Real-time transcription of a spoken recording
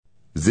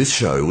This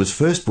show was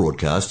first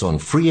broadcast on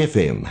Free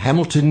FM,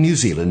 Hamilton, New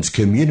Zealand's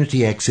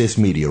community access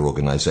media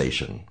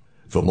organisation.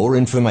 For more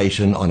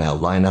information on our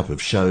lineup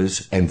of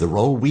shows and the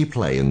role we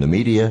play in the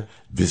media,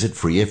 visit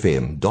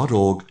freefm.org.nz.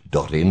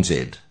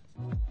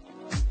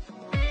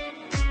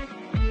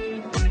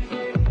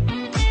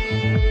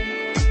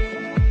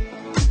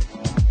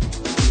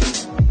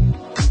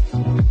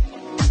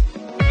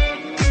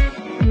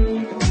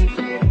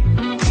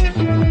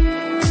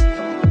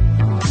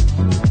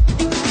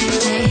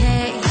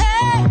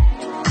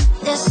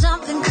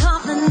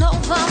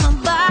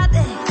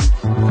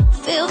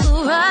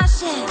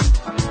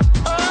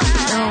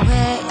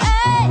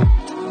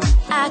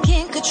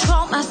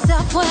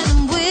 When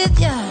I'm with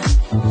you,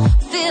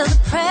 feel the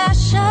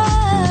pressure.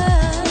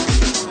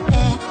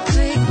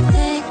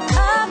 Everything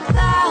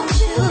about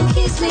you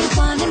keeps me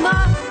wanting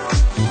more.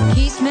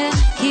 Keeps me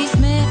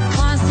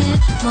wanting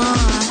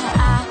more.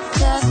 I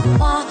just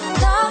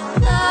wanna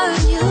learn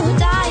you,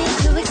 dying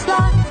to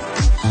explore.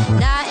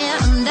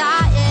 I'm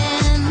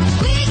dying.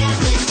 We got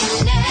this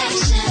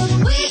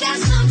connection, we got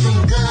something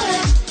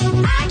good.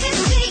 I can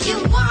see you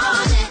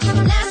want it.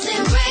 Let's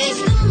embrace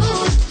the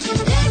mood.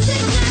 Let's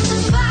ignite the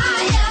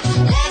fire.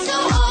 Let's go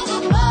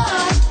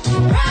overboard.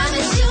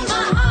 Promise you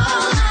my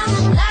all.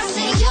 I'm lost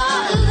in your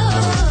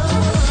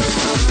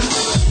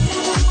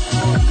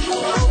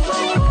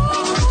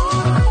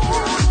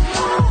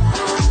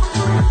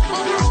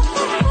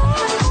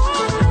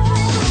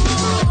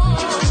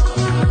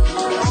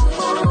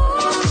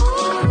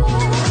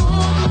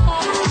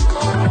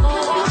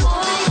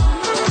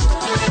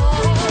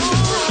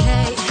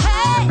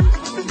Hey,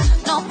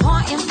 no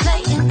point in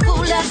playing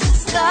cool. Let's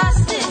discuss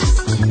this.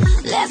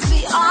 Let's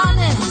be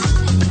honest.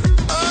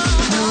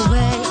 No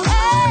way,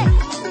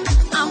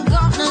 I'm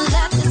gonna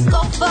let this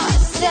go for a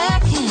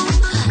second.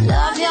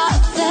 Love your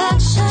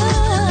affection.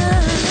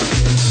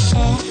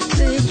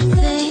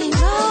 Everything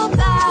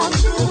about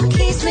you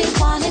keeps me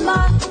wanting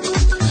more.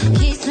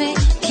 Keeps me.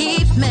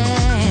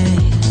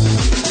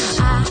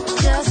 I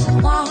just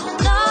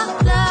wanna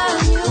learn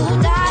you,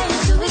 dying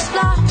to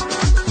explore.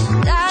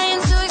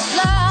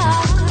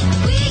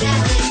 We got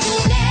this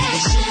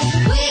connection,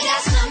 we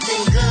got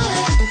something good.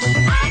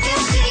 I can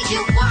see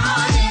you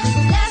want it.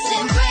 Let's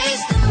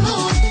embrace the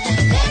mood.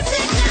 Let's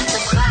ignite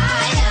the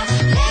fire.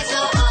 Let's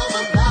go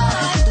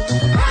overboard.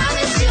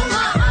 Promise you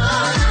my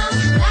all. I'm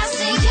lost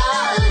in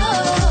your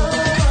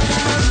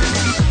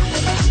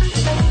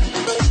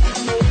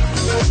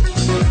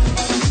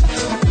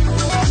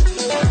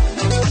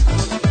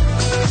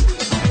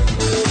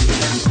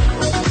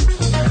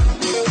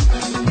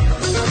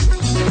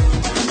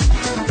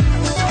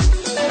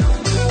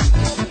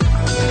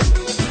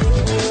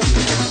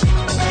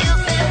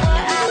You've been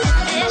what I've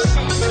been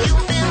missing.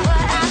 You've been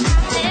what I've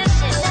been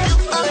missing. You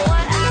are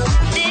what I've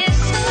been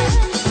missing.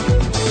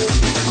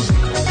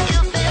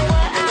 You've been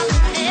what I've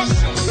been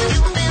missing.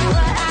 You've been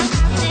what I've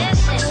been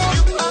missing.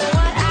 You are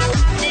what I've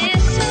been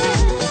missing.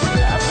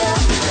 Love your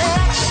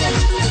affection,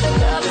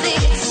 love the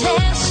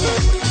attention.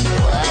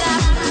 What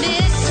I've been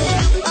missing.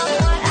 You are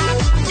what I've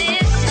been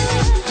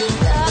missing.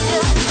 Love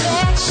your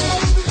affection,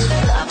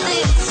 love the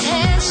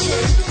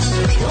attention.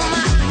 Feel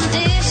my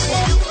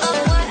condition. You are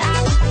what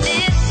I've been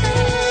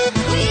missing.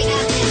 We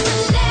got this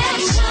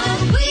connection,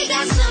 we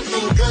got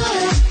something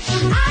good.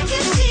 I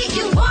can see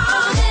you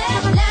want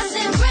it. Let's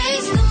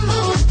embrace the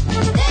mood.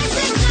 Let's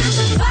ignite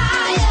the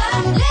fire.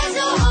 Let's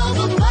go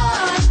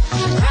overboard.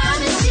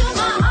 Promise you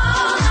my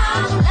all.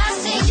 I'm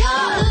lost in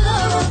your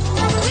love.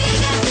 We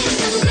got this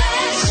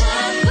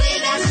connection, we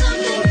got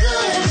something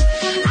good.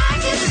 I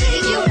can see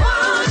you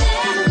want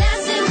it.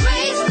 Let's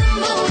embrace the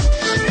mood.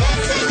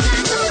 Let's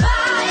ignite the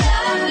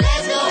fire.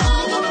 Let's go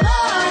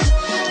overboard.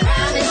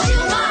 Promise you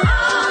my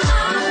all.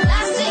 I'm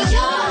lost in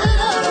your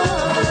love.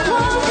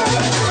 Love the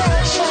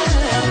attention,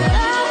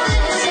 love the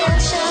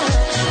attention.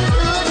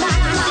 You're my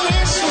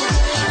condition.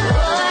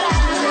 What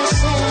I'm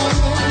missing.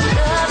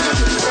 Love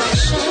the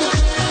attention,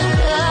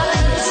 love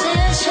the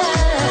attention.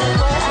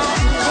 What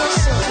I'm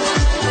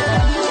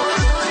missing.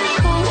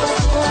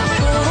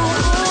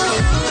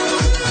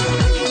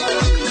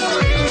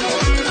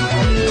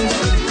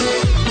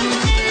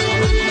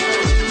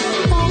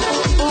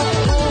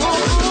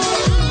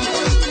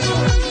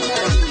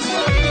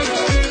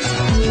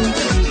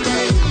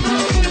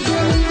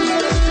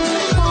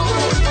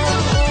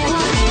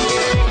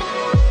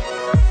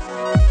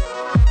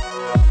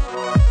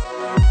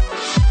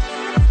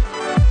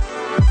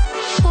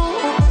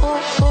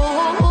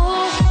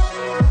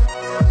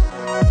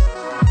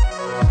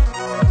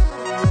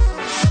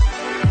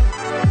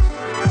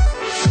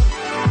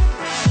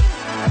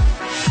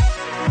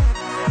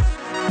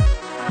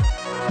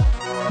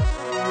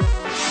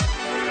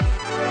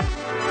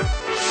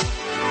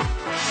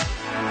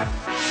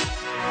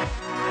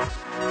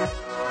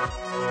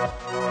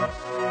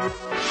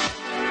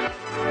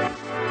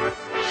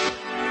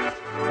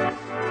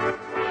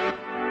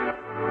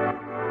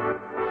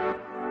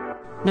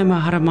 No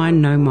mahara mai,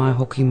 no mai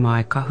hoki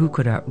mai, ka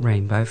hukura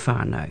Rainbow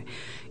whānau.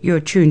 You're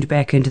tuned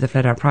back into the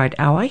Flat Out Pride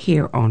Hour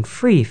here on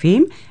Free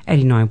FM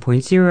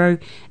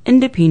 89.0,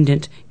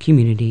 independent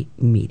community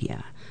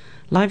media.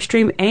 Live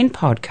stream and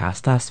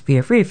podcast us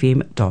via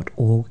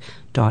freefm.org.nz,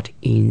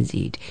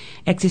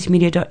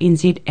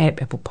 accessmedia.nz,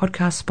 app, Apple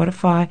Podcasts,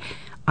 Spotify,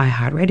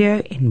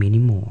 iHeartRadio, and many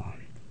more.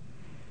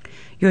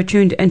 You're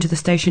tuned into the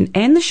station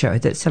and the show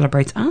that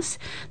celebrates us,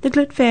 the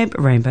GlitFab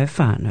Rainbow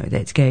Whānau.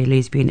 That's gay,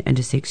 lesbian,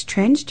 intersex,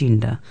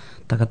 transgender,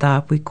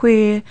 takatapui,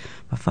 queer,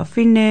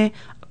 mawhawhine,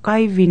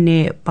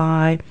 kaivine,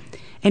 bi,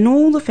 and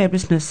all the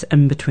fabulousness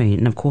in between,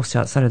 and of course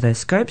outside of those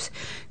scopes,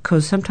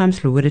 because sometimes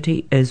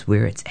fluidity is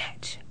where it's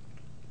at.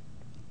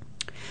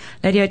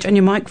 Lady H on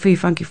your mic for your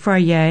Funky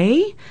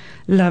Friday.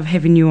 Love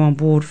having you on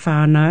board,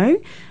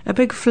 whānau. A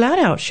big flat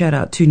out shout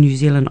out to New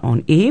Zealand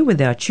On Air.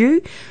 Without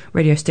you,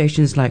 radio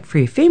stations like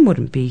Free FM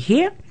wouldn't be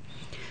here.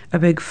 A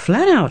big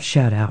flat out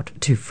shout out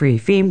to Free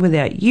FM.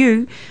 Without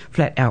you,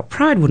 Flat Out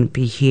Pride wouldn't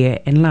be here.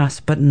 And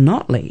last but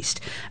not least,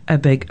 a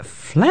big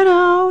flat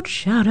out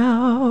shout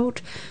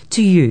out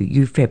to you,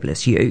 you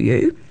fabulous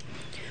you,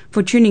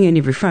 for tuning in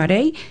every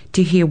Friday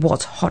to hear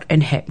what's hot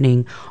and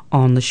happening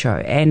on the show.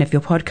 And if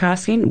you're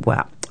podcasting,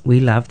 well, we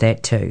love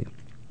that too.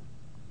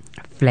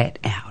 Flat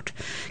out.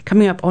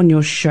 Coming up on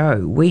your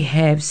show, we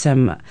have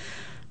some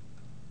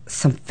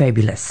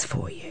fabulous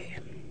for you.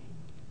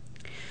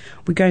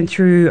 We're going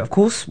through, of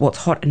course, what's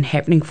hot and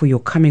happening for your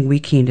coming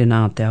weekend in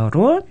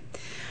Aotearoa.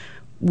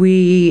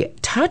 We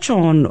touch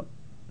on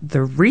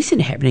the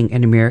recent happening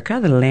in America,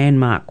 the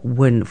landmark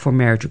win for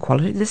marriage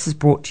equality. This is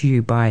brought to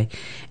you by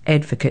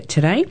Advocate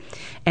Today,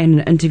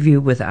 and an interview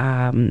with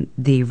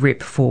the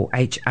rep for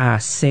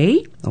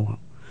HRC.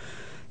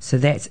 So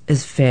that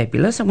is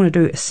fabulous. I want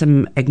to do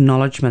some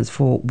acknowledgements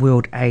for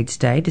World AIDS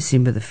Day,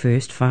 December the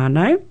 1st,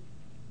 whānau.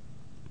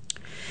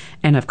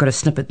 And I've got a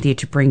snippet there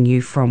to bring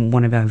you from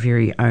one of our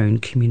very own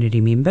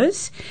community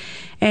members.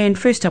 And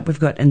first up, we've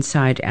got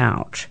Inside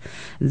Out.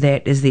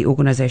 That is the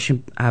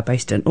organisation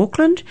based in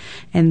Auckland,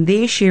 and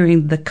they're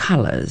sharing the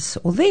colours,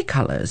 or their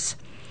colours.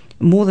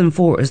 More Than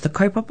Four is the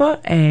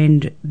kaupapa,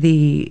 and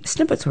the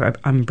snippets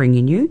I'm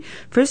bringing you.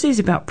 Firstly is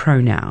about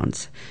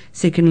pronouns.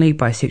 Secondly,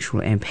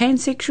 bisexual and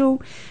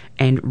pansexual,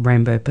 and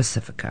Rainbow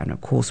Pacifica. And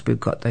of course, we've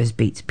got those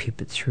beats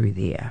peppered through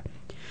there.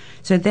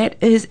 So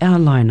that is our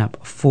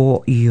lineup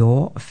for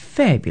your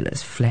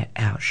fabulous Flat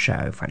Out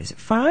show. Fridays at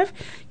 5,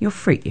 your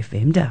Free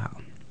FM dial.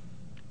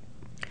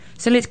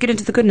 So let's get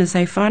into the goodness,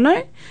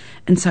 whānau?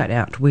 Inside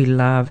Out, we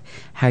love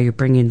how you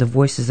bring in the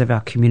voices of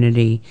our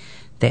community,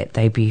 that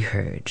they be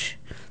heard.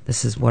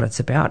 This is what it's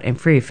about, and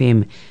Free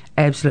FM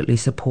absolutely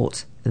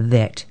supports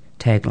that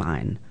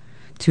tagline.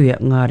 Tuia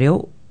ngā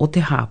reo o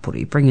te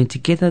hapori, bringing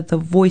together the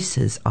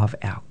voices of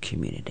our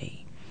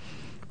community.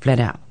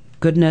 Flat Out,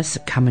 goodness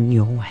coming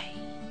your way.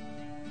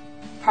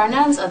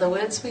 Pronouns are the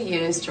words we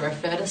use to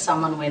refer to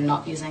someone when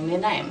not using their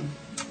name.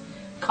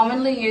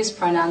 Commonly used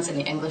pronouns in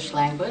the English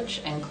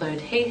language include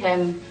he,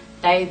 him,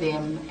 they,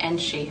 them, and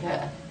she,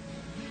 her.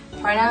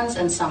 Pronouns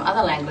in some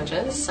other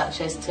languages,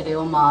 such as Te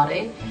Reo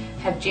Māori,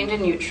 have gender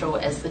neutral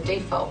as the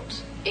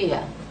default,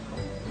 ia.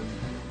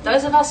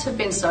 Those of us who've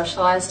been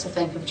socialised to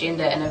think of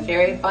gender in a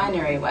very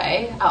binary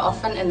way are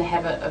often in the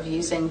habit of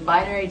using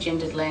binary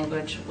gendered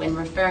language when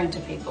referring to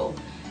people,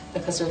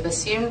 because we've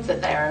assumed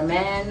that they are a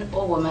man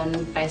or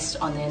woman based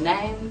on their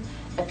name,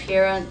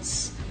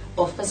 appearance,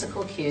 or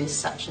physical cues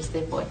such as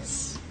their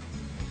voice.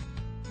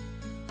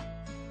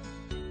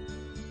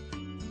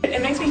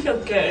 It makes me feel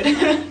good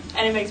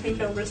and it makes me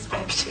feel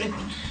respected,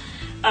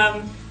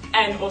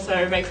 and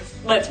also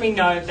lets me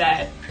know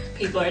that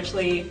people are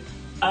actually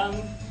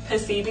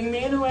perceiving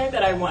me in a way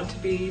that I want to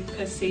be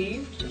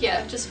perceived.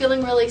 Yeah, just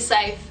feeling really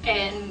safe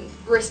and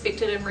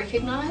respected and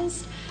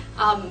recognised.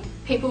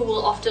 People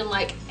will often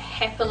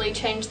happily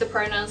change the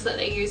pronouns that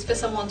they use for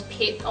someone's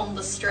pet on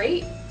the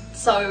street.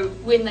 So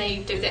when they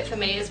do that for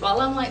me as well,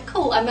 I'm like,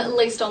 cool, I'm at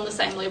least on the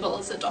same level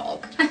as a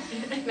dog.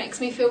 It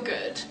makes me feel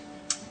good.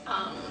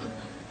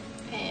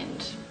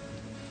 And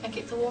I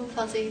get the warm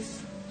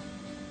fuzzies.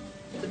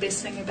 The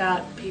best thing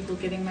about people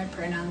getting my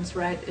pronouns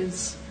right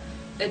is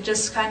it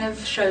just kind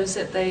of shows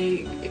that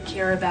they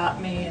care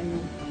about me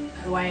and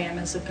who I am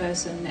as a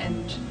person,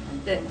 and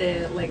that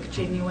they're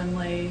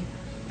genuinely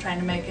trying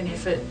to make an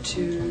effort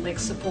to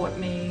support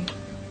me,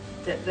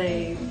 that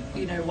they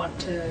want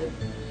to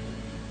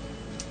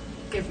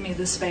give me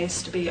the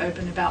space to be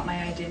open about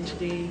my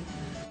identity.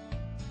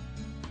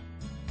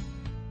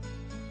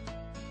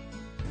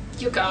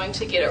 You're going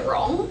to get it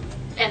wrong,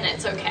 and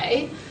that's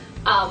okay.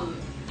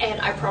 And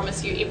I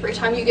promise you, every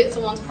time you get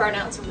someone's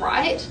pronouns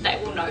right,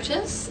 they will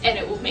notice and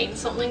it will mean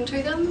something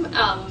to them.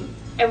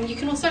 And you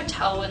can also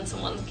tell when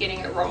someone's getting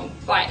it wrong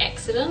by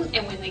accident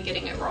and when they're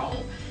getting it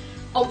wrong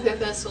on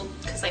purpose or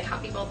because they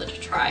can't be bothered to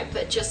try.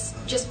 But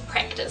just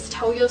practice.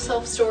 Tell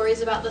yourself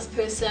stories about this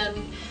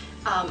person.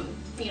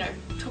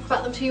 Talk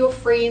about them to your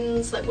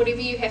friends,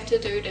 whatever you have to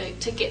do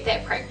to get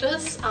that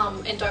practice,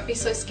 and don't be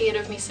so scared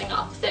of messing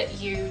up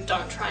that you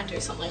don't try and do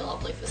something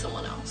lovely for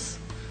someone else.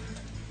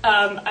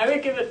 I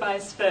would give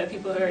advice for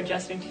people who are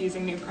adjusting to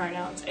using new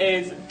pronouns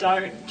is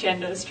don't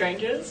gender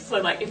strangers.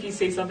 So like if you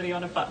see somebody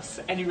on a bus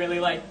and you really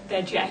like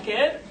their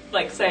jacket,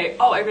 like say,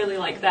 oh, I really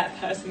like that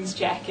person's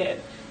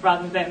jacket,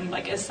 rather than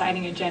like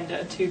assigning a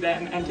gender to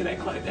them and to their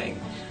clothing.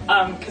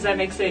 Because that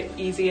makes it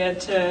easier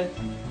to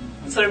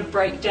sort of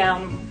break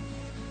down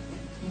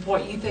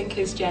what you think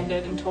is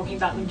gendered and talking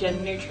about them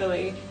gender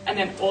neutrally. And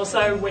then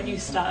also when you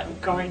start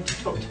going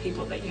to talk to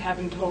people that you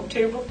haven't talked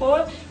to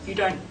before, you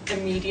don't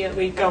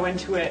immediately go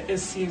into it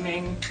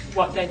assuming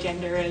what their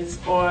gender is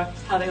or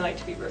how they like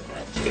to be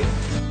referred to.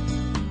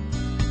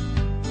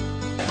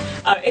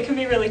 It can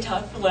be really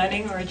tough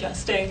learning or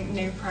adjusting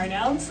new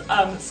pronouns.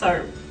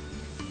 So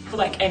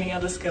like any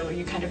other skill,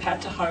 you kind of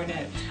have to hone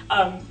it.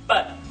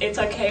 But it's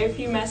okay if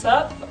you mess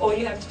up. All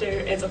you have to do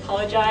is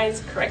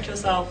apologise, correct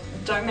yourself,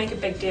 don't make a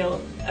big deal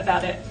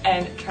about it,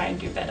 and try and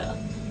do better.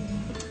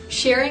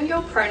 Sharing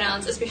your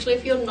pronouns, especially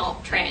if you're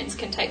not trans,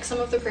 can take some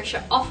of the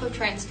pressure off of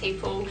trans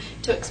people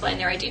to explain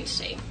their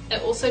identity.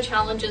 It also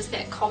challenges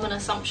that common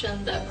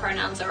assumption that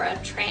pronouns are a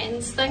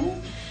trans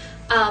thing.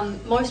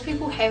 Most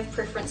people have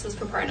preferences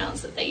for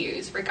pronouns that they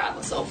use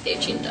regardless of their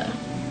gender.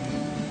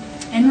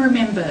 And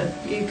remember,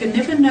 you can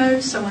never know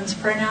someone's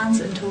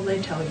pronouns until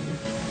they tell you.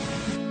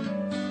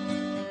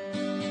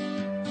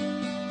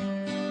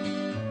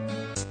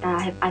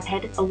 I've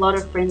had a lot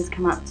of friends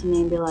come up to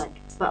me and be like,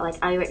 but like,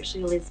 are you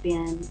actually a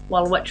lesbian?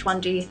 Well, which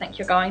one do you think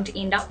you're going to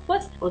end up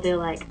with? Or they're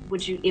like,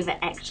 would you ever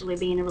actually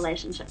be in a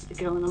relationship with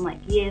a girl? And I'm like,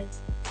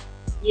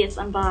 yes,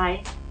 I'm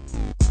bi.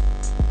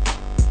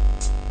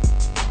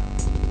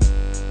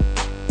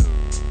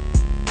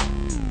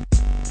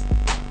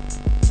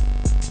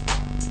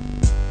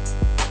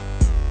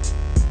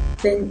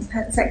 Being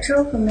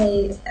pansexual for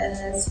me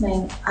is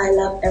mean I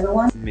love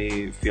everyone.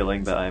 Me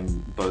feeling that I'm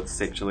both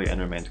sexually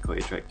and romantically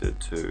attracted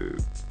to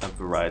a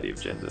variety of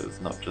genders,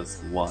 not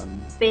just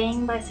one.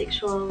 Being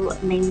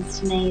bisexual means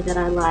to me that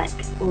I like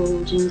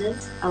all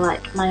genders. I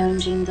like my own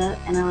gender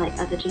and I like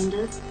other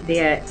genders.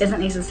 There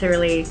isn't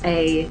necessarily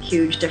a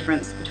huge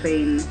difference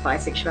between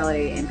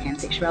bisexuality and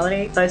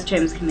pansexuality. Those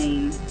terms can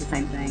mean the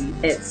same thing.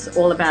 It's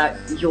all about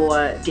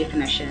your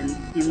definition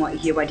and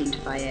what you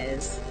identify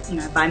as. You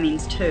know, bi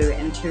means two,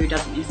 and two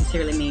doesn't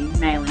necessarily mean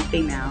male and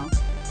female.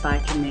 Bi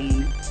can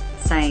mean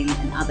same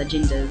in other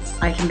genders.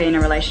 I can be in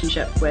a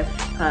relationship with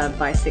a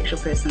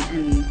bisexual person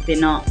and they're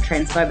not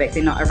transphobic,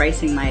 they're not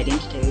erasing my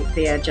identity,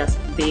 they're just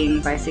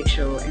being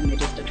bisexual and they're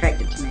just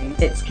attracted to me.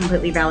 It's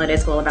completely valid,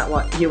 it's all about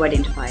what you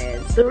identify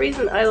as. The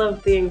reason I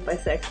love being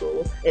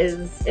bisexual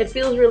is it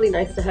feels really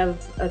nice to have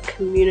a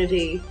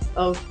community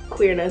of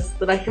queerness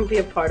that I can be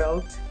a part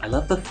of. I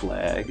love the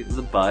flag.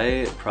 The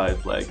bi pride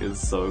flag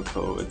is so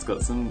cool. It's got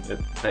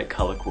that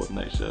colour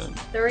coordination.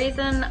 The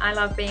reason I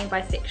love being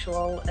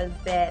bisexual is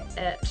that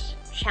it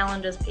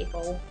challenges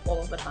people all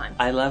of the time.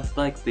 I love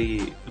like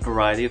the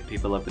variety of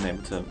people I've been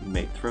able to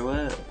meet through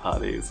it.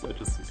 Parties where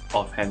just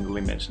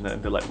offhandedly mention it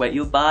and be like, wait,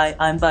 you're bi?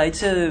 I'm bi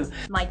too.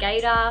 My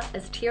gaydar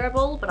is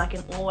terrible, but I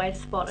can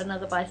always spot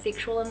another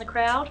bisexual in the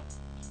crowd.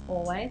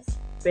 Always.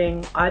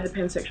 Being either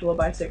pansexual or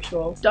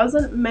bisexual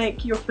doesn't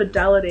make your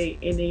fidelity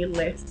any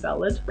less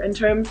valid. In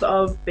terms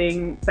of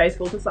being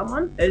faithful to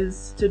someone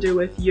is to do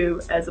with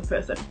you as a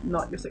person,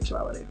 not your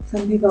sexuality.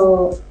 Some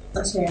people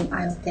assume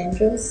I'm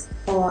dangerous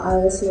or I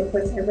will sleep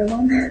with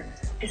everyone.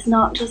 It's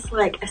not just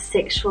like a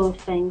sexual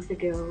thing for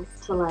girls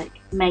to like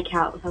make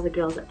out with other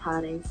girls at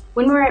parties.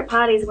 When we're at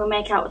parties and we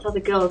make out with other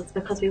girls, it's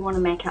because we want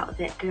to make out with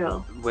that girl.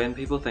 When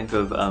people think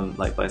of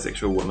like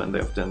bisexual women, they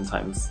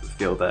oftentimes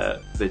feel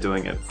that they're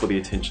doing it for the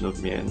attention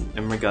of men.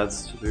 In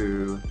regards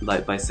to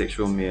like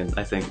bisexual men,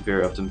 I think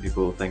very often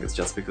people think it's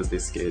just because they're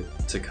scared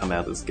to come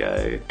out as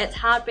gay. It's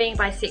hard being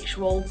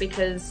bisexual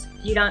because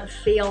you don't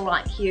feel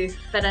like you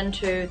fit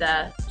into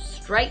the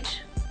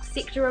straight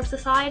sector of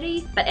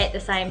society, but at the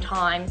same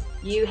time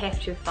you have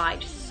to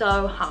fight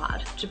so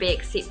hard to be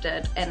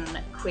accepted in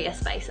queer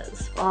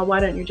spaces. Oh, why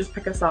don't you just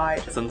pick a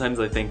side?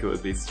 Sometimes I think it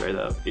would be straight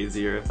up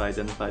easier if I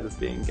identified as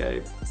being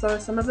gay. So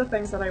some of the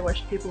things that I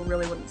wish people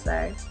really wouldn't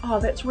say,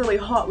 oh, that's really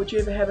hot, would you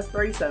ever have a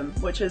threesome?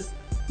 Which is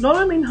not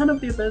only none of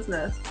their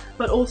business,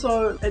 but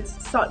also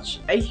it's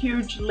such a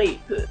huge leap.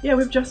 Yeah,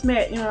 we've just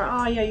met, you know,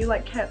 oh yeah, you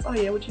like cats, oh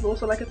yeah, would you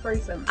also like a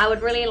threesome? I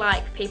would really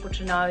like people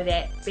to know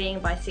that being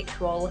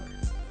bisexual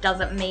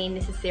doesn't mean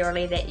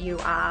necessarily that you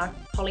are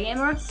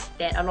polyamorous,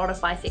 that a lot of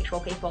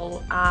bisexual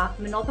people are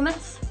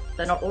monogamous,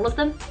 though not all of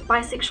them.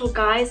 Bisexual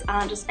guys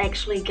aren't just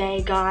actually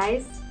gay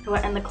guys who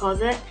are in the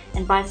closet,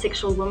 and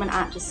bisexual women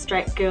aren't just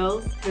straight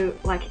girls who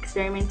like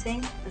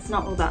experimenting. It's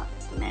not all about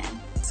the man.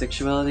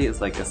 Sexuality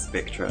is like a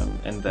spectrum,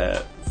 and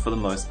that for the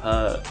most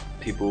part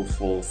people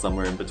fall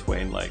somewhere in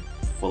between, like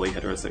fully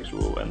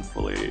heterosexual and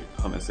fully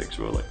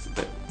homosexual. Like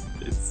that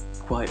it's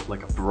quite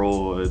like a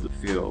broad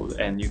field,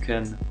 and you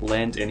can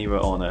land anywhere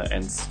on it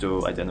and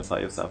still identify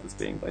yourself as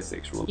being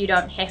bisexual. You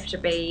don't have to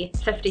be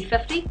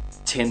 50-50.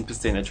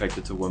 10%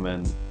 attracted to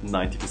women,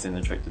 90%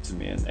 attracted to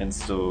men, and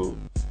still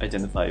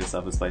identify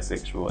yourself as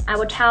bisexual. I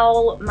would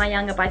tell my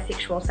younger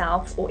bisexual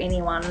self, or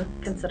anyone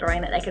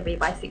considering that they could be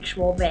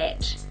bisexual,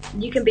 that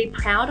you can be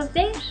proud of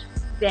that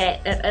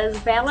it is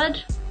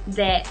valid,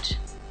 that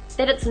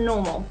it's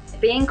normal.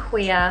 Being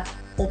queer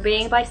or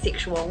being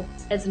bisexual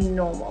is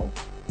normal.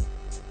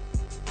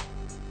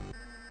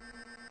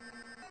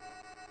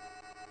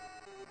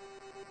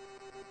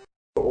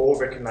 We're all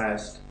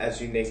recognised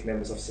as unique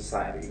members of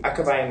society.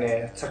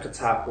 Akavaine,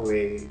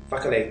 Takatapui,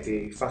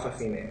 Whakaleiti,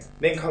 Whawhawhine.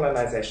 Then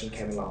colonisation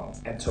came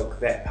along and took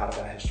that part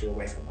of our history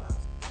away from us.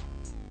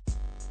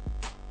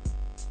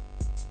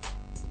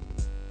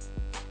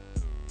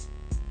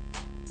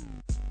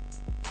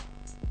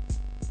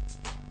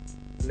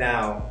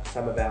 Now,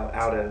 some of our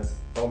elders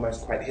are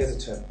almost quite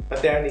hesitant,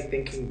 but they're only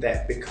thinking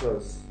that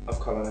because of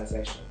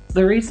colonisation.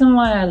 The reason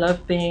why I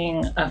love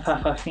being a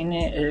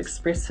whawhawhine, it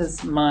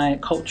expresses my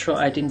cultural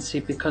identity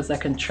because I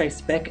can trace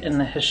back in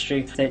the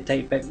history that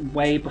date back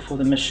way before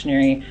the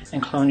missionary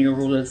and colonial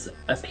rulers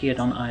appeared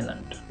on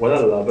island. What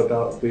I love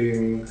about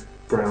being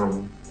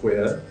brown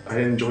queer, I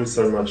enjoy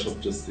so much of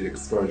just the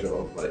exposure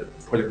of like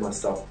putting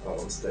myself out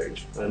on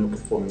stage. I'm a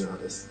performing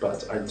artist,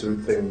 but I do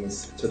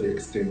things to the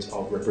extent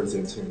of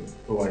representing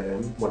who I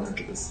am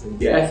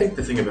 100%. Yeah, I think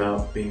the thing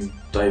about being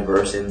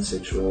diverse in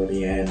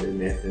sexuality and in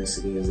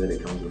ethnicity is that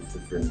it comes with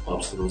different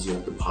obstacles you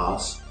have to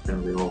pass.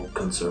 And we're all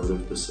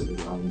conservative Pacific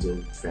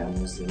Islander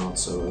families, they're not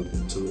so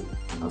open to it.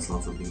 And that's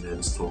not something that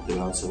is talked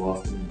about so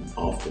often.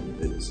 Often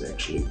it is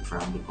actually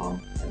frowned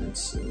upon, and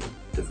it's a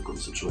difficult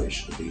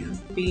situation to be in.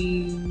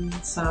 Being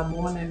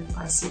Samoan and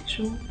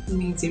bisexual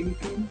means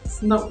everything.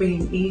 It's not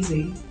been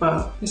easy,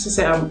 but let's just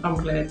say I'm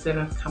glad that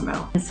I've come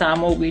out. In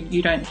Samoa,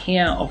 you don't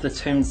hear of the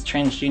terms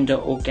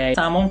transgender or gay.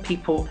 Samoan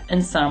people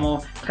in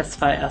Samoa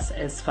classify us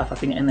as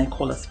whawhawhine, and they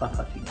call us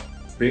whawhawhine.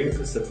 Being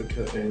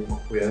Pacifica and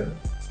queer,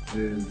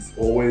 there's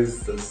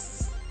always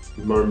this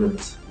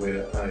moment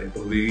where I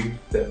believe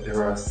that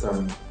there are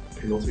some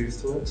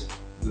penalties to it.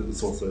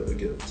 There's also a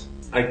gift.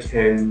 I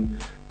can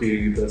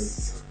be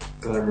this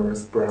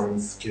glamorous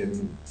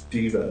brown-skinned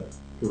diva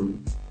who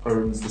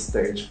owns the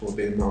stage for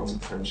the amount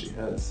of time she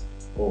has,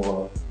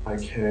 or I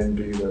can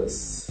be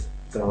this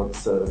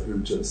dancer who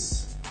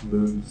just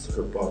moves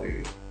her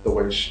body the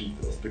way she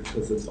feels,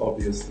 because it's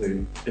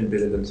obviously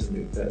embedded into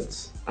me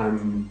that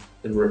I'm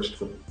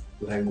enriched with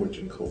language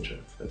and culture.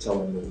 That's how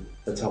I move.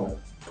 That's how I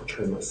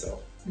portray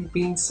myself.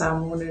 Being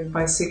Samoan and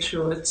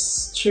bisexual,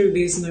 it's true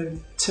there's no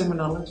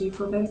terminology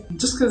for that.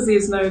 Just because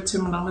there's no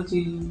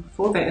terminology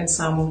for that in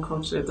Samoan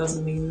culture, it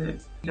doesn't mean that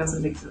it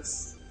doesn't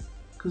exist.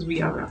 Because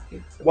we are out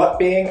here. What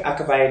being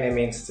Akavaine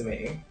means to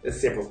me is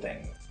several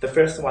things. The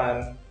first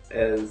one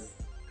is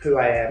who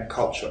I am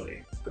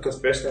culturally.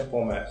 Because first and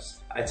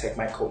foremost, I take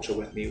my culture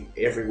with me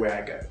everywhere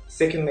I go.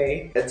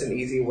 Secondly, it's an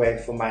easy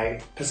way for my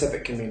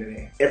Pacific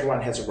community.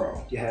 Everyone has a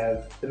role. You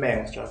have the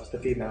male's job, the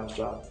female's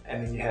job,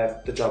 and then you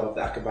have the job of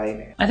the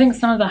Akavaine. I think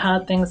some of the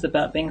hard things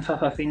about being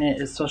whawhawhine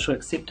is social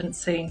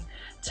acceptancy.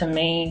 To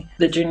me,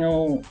 the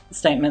general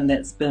statement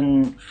that's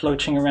been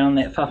floating around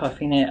that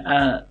whawhawhine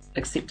are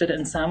accepted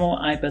in Samoa,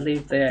 I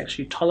believe they're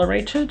actually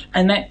tolerated.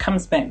 And that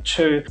comes back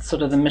to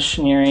sort of the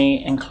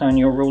missionary and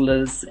colonial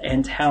rulers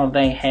and how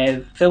they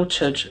have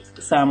filtered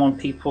Samoan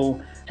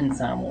people in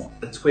Samoa.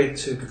 It's weird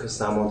too because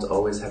Samoans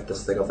always have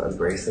this thing of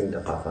embracing the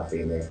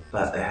whawhawhine,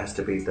 but it has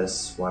to be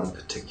this one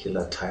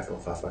particular type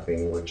of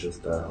whawhawhine, which is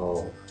the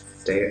whole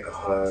stay at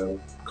home,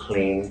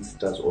 cleans,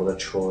 does all the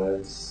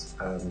chores,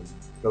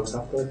 looks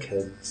after the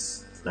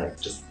kids,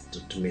 like just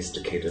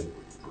domesticated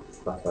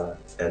whawha,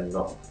 and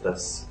not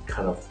this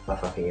kind of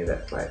whawhawhine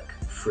that's like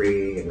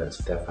free and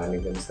they're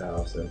finding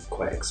themselves and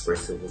quite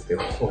expressive with their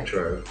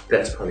wardrobe.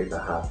 That's probably the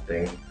hard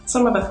thing.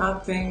 Some of the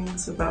hard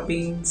things about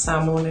being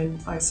Samoan and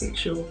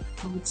bisexual,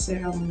 I would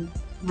say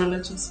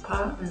religious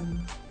part and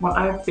what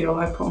I feel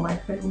I put my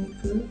family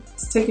through.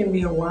 It's taken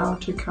me a while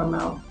to come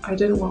out. I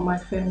didn't want my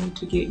family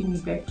to get any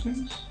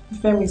backlash. My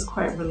family is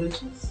quite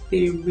religious.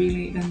 They're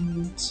really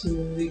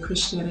into the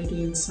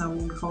Christianity and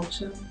Samoan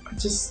culture. I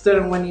just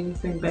didn't want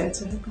anything bad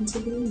to happen to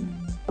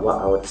them.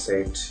 What I would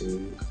say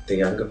to the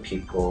younger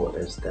people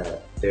is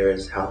that there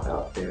is help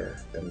out there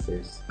and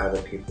there's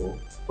other people.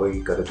 All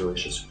you gotta do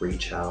is just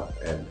reach out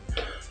and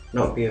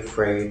not be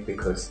afraid,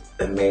 because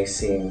it may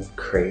seem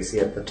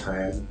crazy at the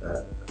time,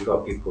 but you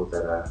got people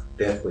that are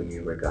there for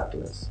you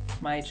regardless.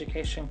 My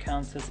education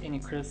counts as any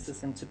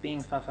criticism to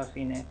being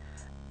whawhawhine.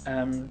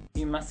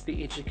 You must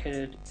be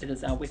educated, it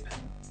is our weapon.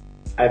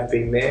 I've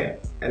been there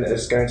and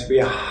it's going to be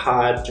a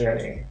hard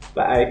journey,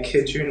 but I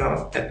kid you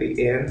not, at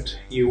the end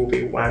you will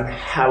be one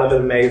hell of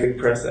an amazing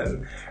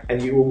person and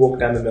you will walk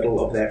down the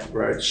middle of that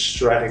road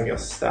strutting your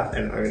stuff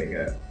and owning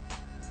it.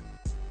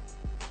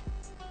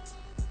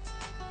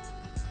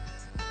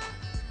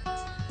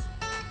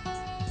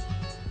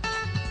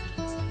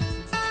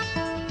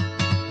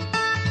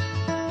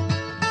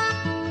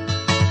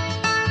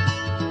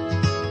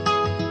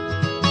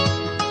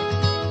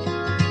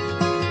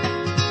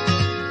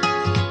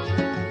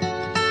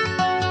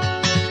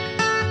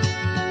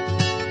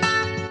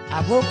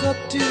 Woke up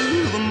to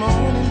the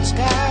morning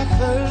sky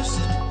first.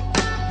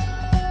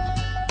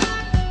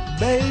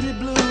 Baby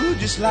blue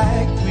just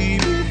like we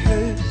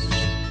rehearsed.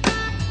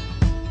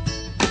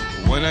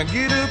 When I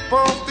get up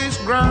off this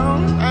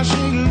ground, I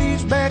shake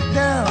leaves back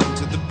down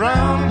to the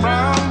brown,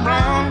 brown,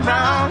 brown,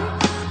 brown,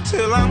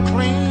 till I'm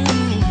clean.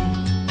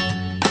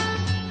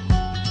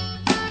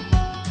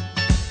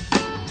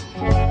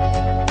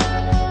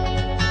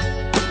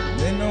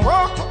 Then I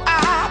walk where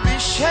I'll be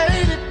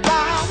shaded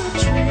by the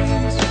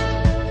trees,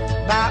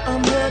 by a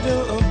meadow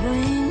of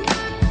green,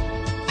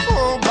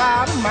 for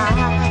about a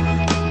mile.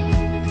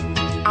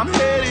 I'm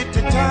headed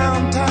to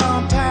town,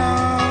 town,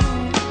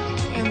 town,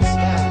 in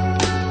style,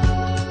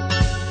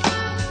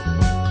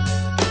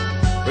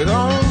 with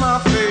all my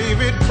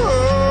favorite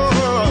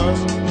colors,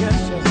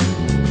 yes, yes,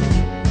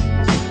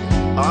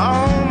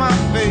 all my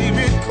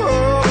favorite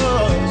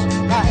colors,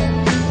 like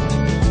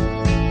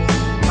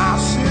my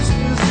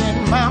sisters and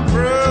my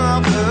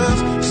brothers,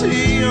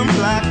 see them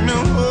like no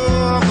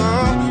other,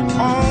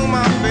 all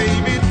my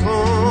favorite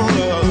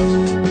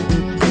colors.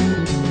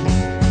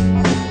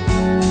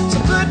 It's a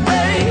good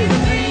day to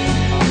be,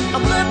 a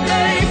good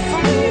day for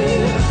me,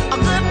 a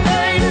good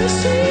day to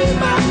see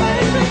my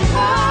favorite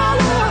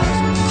colors,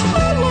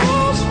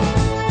 colors.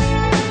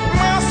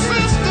 My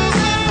sisters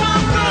and my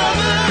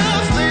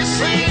brothers, they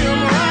see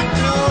them like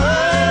no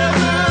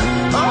other,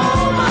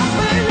 all my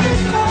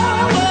favorite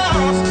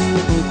colors.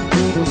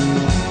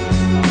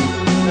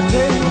 Now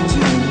take me to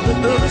the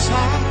other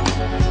side,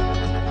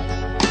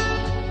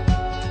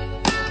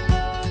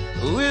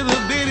 with a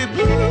bitty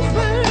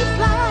bluebird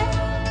fly,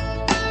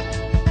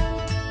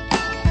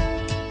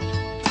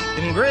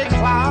 in gray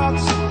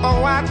clouds or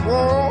white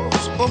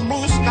walls or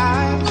blue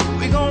skies,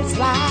 we gon'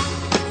 fly,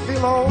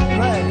 feel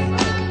alright.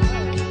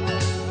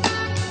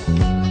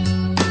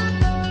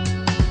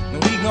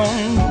 We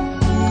gon'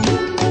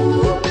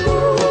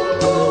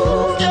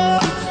 yeah.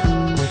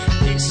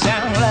 It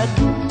sound like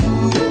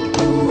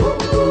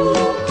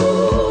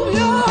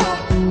yeah.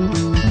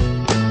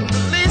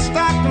 The least I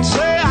can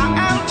say, I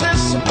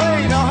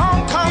anticipate a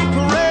Hong Kong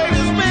parade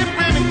as we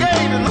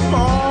renegade in the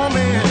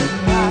morning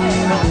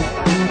light,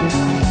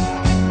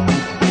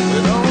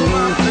 with all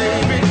my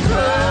favorite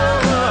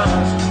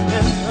colors,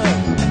 yes, sir.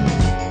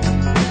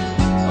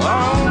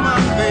 All my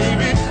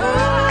favorite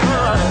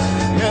colors,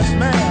 yes,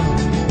 ma'am.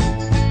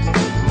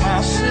 My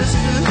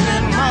sisters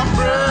and my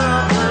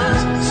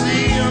brothers,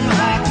 see them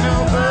like no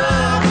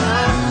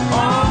other,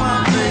 all my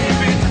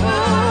favorite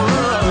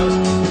colors.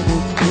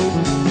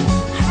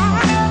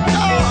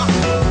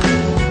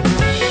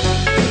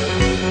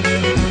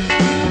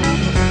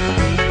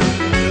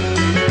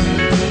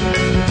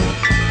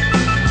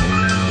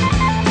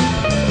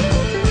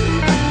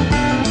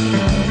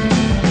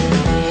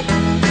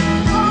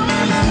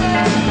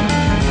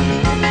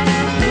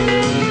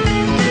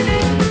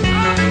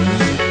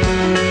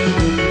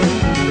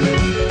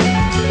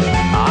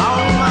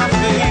 All my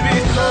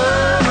favorite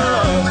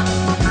colors,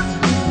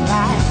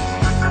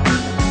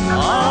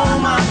 all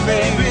my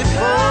favorite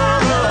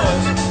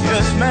colors,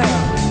 yes ma'am.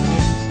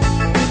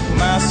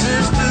 My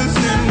sisters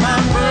and my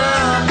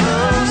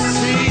brothers,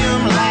 see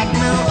them like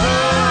no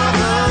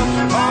other,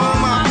 all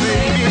my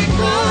favorite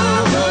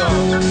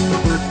colors.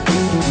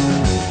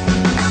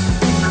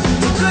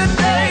 It's a good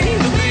day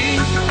to be,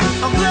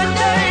 a good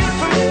day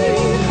for me,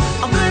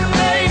 a good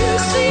day to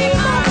see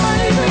my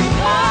favorite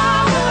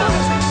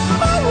colors,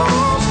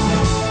 colors.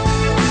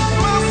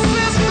 My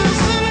sisters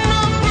and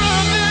my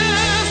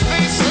brothers,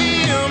 they see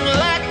them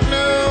like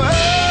no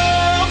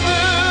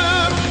other,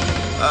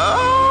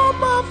 all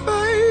my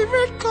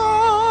favorite colors.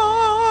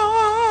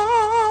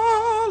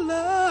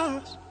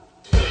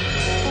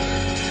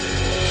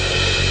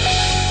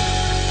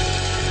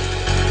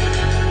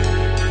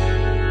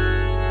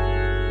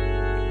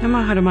 He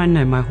mahara mai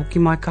nei mai hoki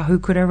mai ka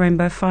hukura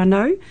Rainbow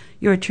whānau.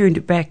 You're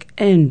tuned back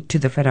into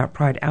the Fat Out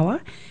Pride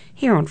Hour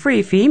here on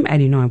Free FM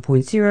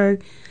 89.0,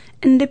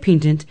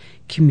 independent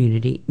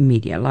community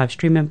media. Live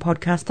stream and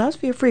podcast us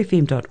via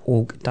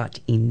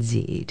freefm.org.nz,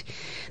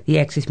 the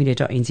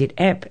accessmedia.nz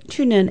app,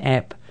 TuneIn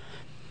app,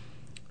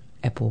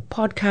 Apple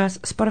Podcasts,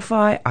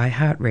 Spotify,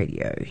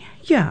 iHeartRadio.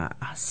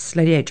 Yes,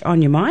 Lady H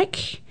on your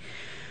mic.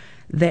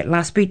 That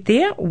last beat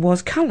there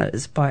was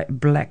Colours by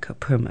Black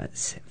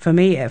Pumas. For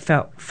me, it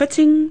felt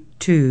fitting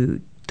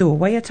to do a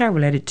waiata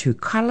related to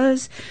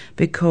colours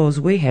because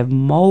we have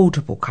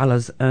multiple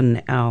colours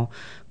in our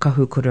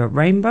kahukura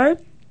rainbow,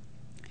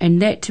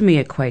 and that to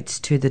me equates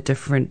to the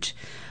different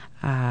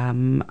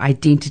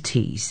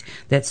identities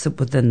that sit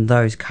within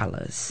those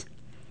colours.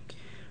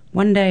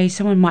 One day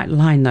someone might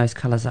line those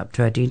colours up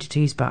to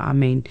identities, but I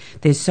mean,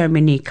 there's so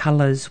many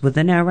colours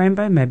within our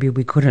rainbow, maybe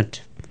we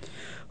couldn't.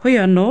 Hoi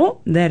anō,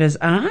 that is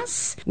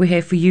us. We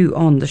have for you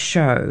on the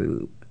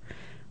show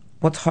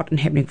what's hot and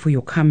happening for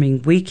your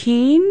coming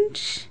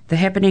weekend. The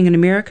Happening in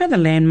America, the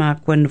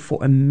landmark win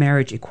for a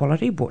marriage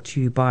equality, brought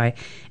to you by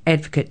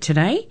Advocate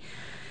Today.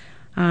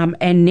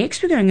 And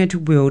next we're going into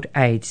World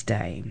AIDS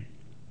Day.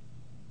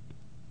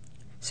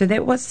 So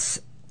that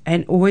was,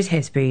 and always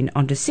has been,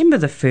 on December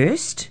the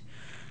 1st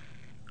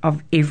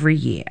of every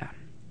year.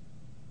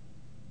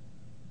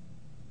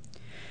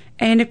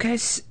 And in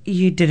case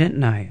you didn't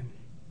know,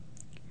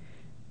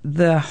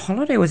 the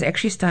holiday was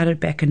actually started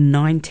back in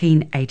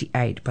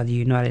 1988 by the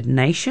United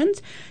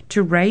Nations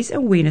to raise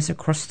awareness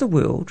across the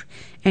world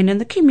and in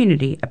the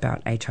community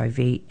about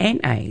HIV and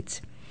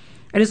AIDS.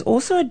 It is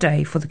also a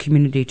day for the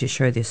community to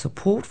show their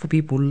support for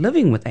people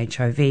living with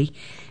HIV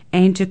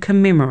and to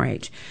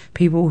commemorate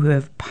people who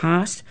have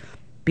passed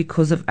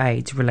because of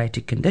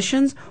AIDS-related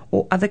conditions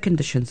or other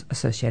conditions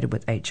associated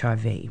with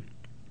HIV.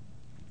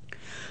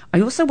 I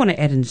also want to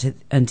add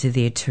into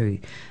there too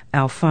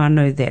our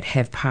whānau that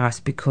have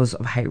passed because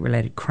of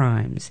hate-related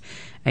crimes.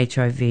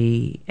 HIV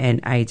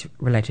and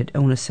AIDS-related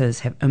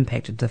illnesses have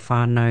impacted the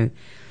whānau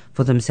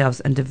for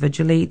themselves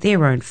individually,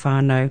 their own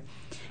whānau,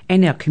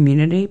 and our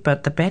community,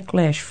 but the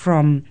backlash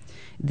from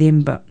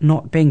them but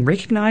not being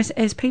recognised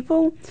as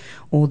people,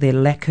 or their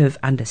lack of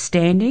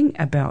understanding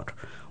about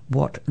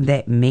what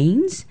that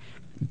means,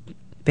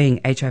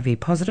 being HIV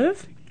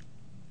positive,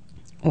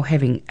 or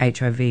having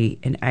HIV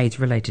and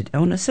AIDS-related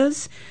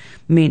illnesses,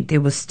 meant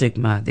there was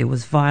stigma, there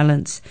was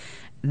violence,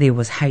 there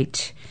was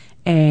hate,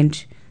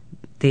 and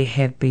there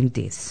have been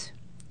deaths.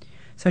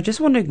 So I just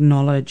want to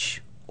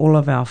acknowledge all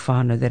of our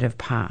whānau that have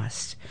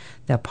passed,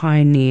 the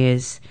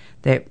pioneers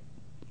that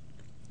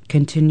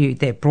continued,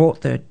 that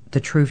brought the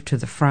truth to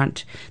the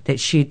front,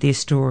 that shared their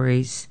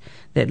stories,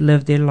 that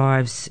lived their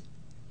lives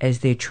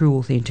as their true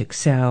authentic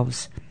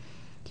selves,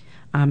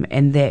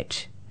 and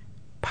that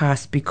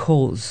passed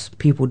because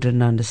people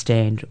didn't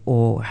understand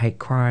or hate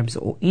crimes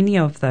or any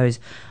of those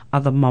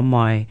other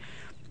mamae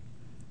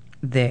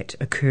that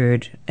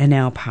occurred in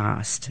our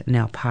past, in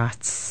our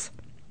pasts.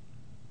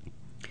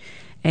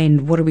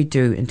 And what do we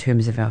do in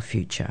terms of our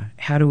future?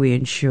 How do we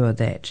ensure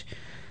that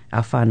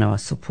our whānau are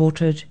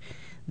supported,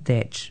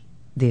 that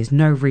there's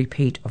no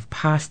repeat of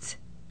past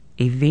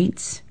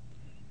events,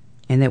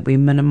 and that we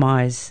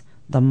minimise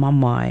the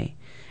mamae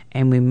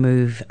and we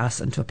move us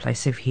into a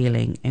place of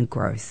healing and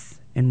growth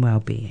and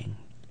well-being?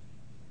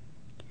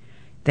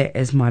 That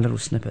is my little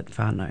snippet,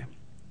 whānau.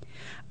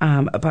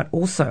 But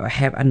also I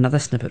have another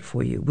snippet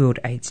for you. World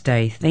AIDS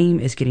Day theme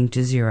is getting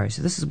to zero.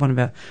 So this is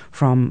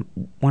from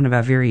one of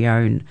our very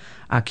own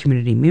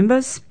community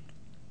members.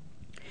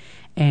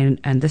 And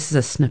this is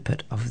a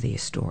snippet of their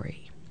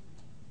story.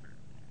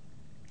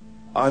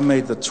 I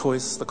made the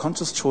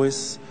conscious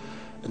choice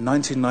in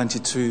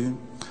 1992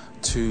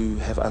 to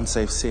have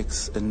unsafe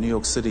sex in New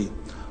York City,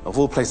 of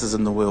all places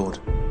in the world.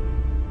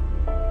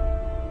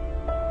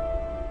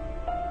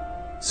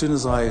 As soon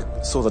as I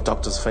saw the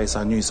doctor's face,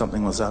 I knew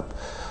something was up,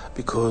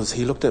 because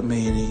he looked at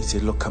me and he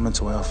said, "Look, come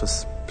into my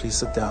office, please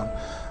sit down."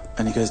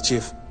 And he goes,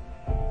 "Jeff,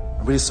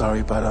 I'm really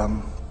sorry, but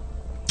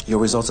your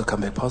results have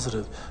come back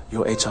positive.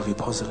 You're HIV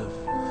positive."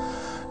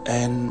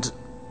 And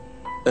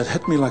it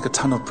hit me like a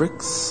ton of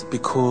bricks,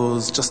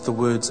 because just the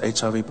words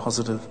HIV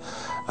positive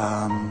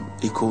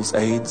equals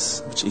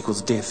AIDS, which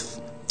equals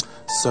death.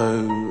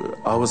 So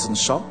I was in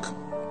shock.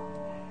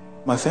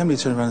 My family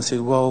turned around and said,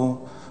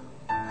 "Well,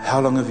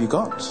 how long have you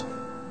got?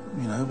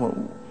 You know,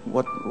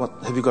 what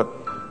have you got?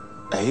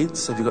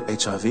 AIDS? Have you got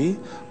HIV?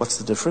 What's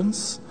the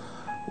difference?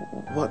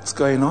 What's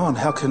going on?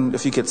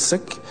 If you get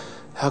sick,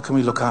 how can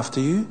we look after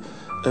you?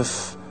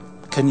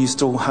 Can you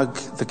still hug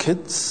the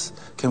kids?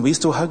 Can we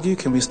still hug you?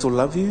 Can we still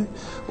love you?"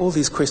 All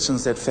these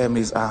questions that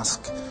families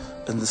ask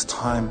in this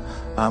time,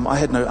 I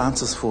had no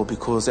answers for,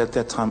 because at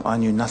that time I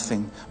knew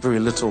nothing, very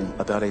little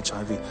about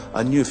HIV.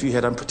 I knew if you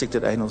had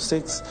unprotected anal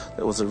sex,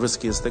 that was the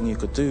riskiest thing you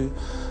could do,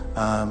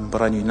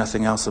 but I knew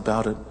nothing else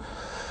about it.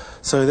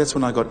 So that's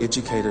when I got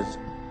educated.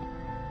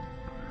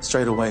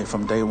 Straight away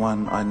from day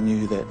one, I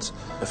knew that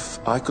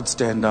if I could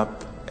stand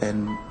up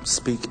and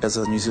speak as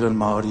a New Zealand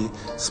Māori,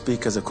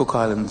 speak as a Cook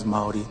Islands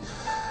Māori,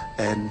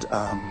 and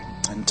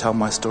tell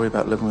my story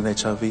about living with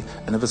HIV,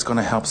 and if it's going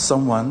to help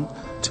someone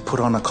to put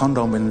on a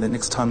condom when the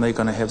next time they're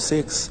going to have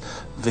sex,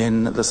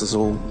 then this is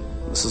all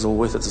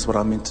worth it. This is what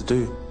I'm meant to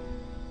do.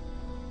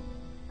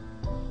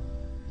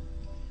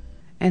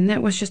 And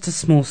that was just a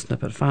small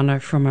snippet,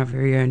 whānau, from our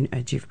very own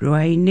Jeff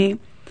Ruaine.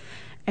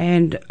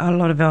 And a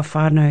lot of our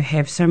whānau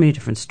have so many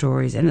different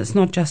stories, and it's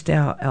not just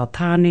our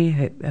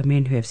tāne,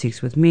 men who have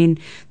sex with men.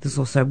 There's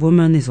also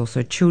women, there's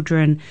also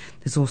children,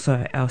 there's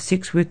also our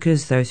sex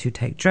workers, those who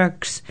take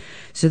drugs.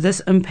 So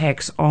this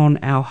impacts on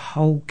our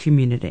whole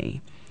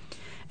community.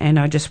 And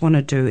I just want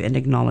to do an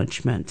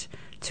acknowledgement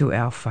to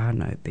our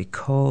whānau,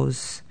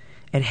 because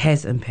it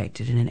has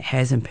impacted, and it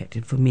has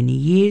impacted for many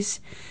years.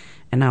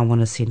 And I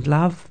want to send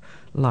love,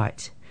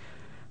 light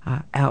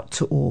out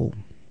to all,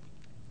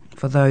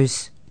 for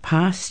those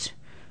past,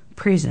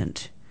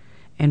 present,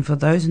 and for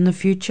those in the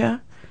future.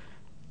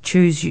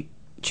 Choose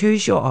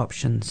your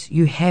options.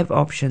 You have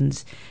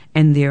options,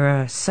 and there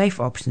are safe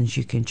options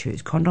you can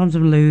choose. Condoms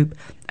and lube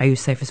are your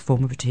safest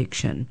form of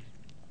protection.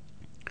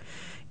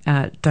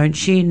 Don't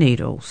share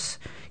needles.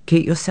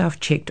 Get yourself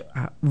checked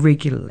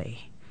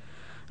regularly,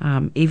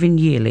 even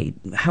yearly,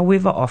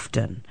 however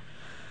often.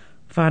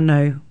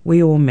 Whānau,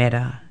 we all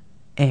matter,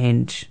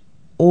 and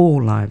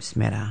all lives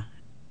matter,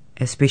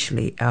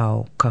 especially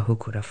our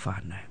kahukura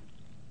whānau.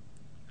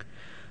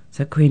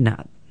 So koe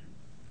nā.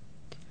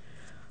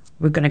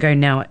 We're going to go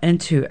now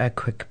into a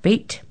quick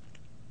beat.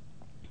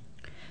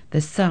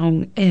 The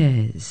song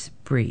is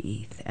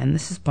Breathe, and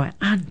this is by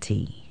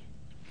Auntie.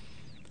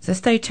 So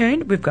stay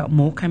tuned, we've got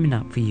more coming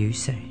up for you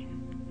soon.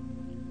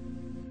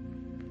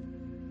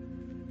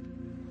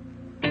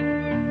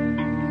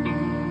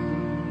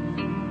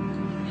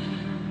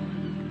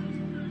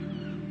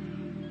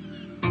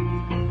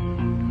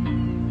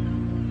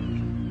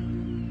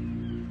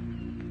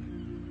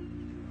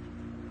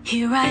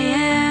 Here I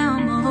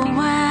am,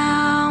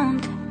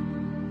 overwhelmed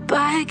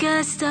by a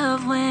gust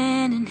of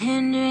wind and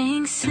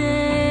hindering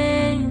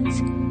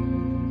sins.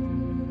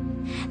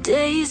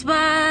 Dazed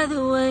by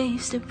the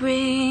waves that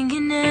bring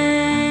an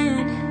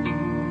end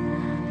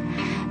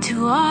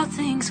to all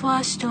things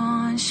washed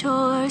on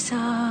shores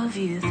of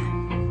youth.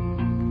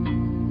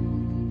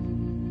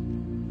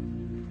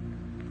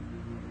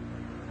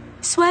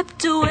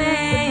 Swept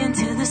away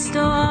into the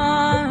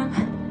storm,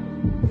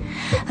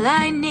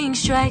 lightning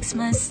strikes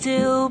my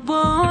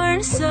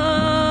stillborn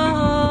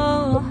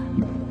soul.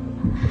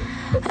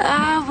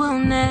 I will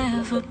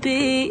never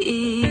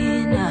be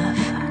enough.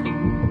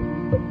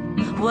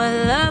 What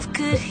love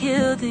could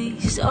heal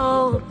these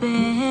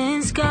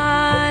open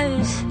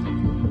scars?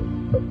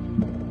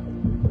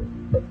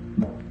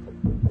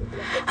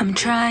 I'm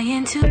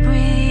trying to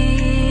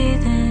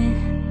breathe in.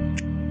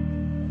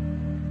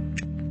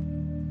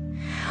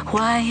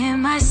 Why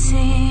am I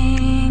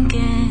sinking?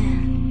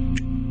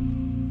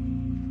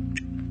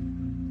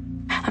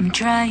 I'm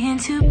trying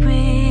to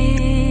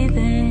breathe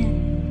in.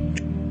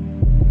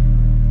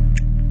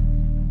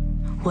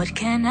 What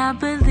can I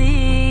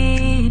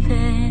believe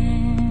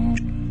in?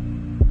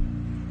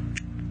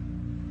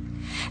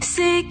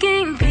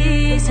 Seeking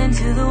peace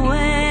into the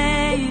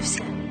waves,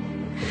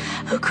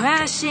 a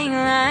crashing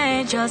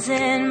light draws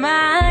in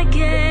my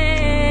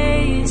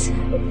gaze,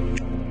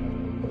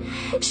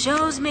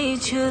 shows me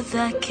truth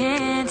I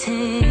can't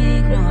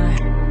ignore,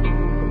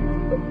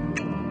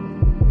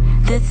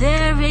 that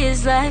there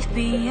is life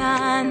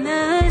beyond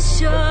the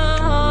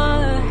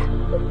shore.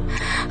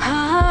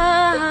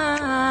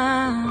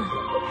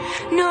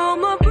 No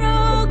more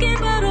broken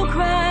battle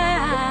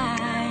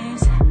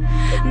cries,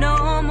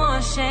 no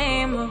more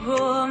shame will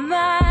rule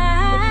my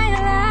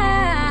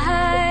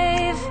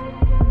life,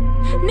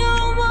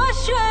 no more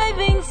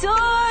striving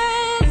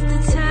towards the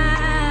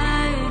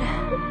tide,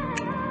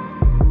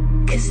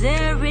 'cause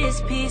there is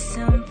peace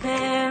in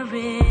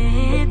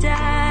paradise.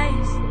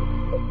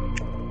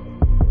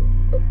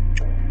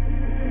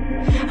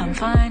 I'm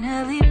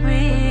finally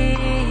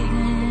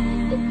breathing.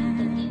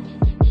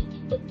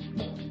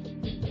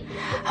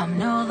 I'm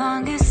no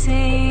longer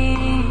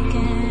sinking.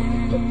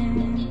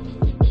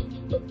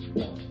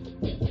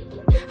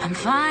 I'm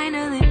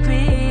finally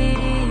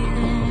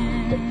breathing.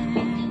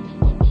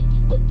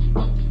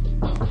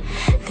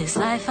 This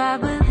life I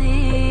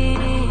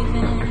believe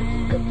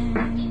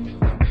in.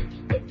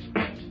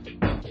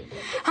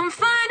 I'm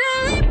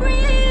finally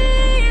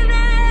breathing.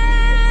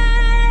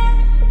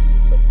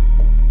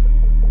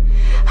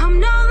 I'm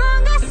no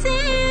longer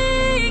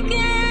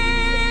sinking.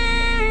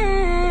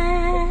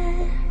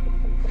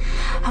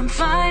 I'm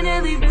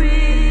finally breathing.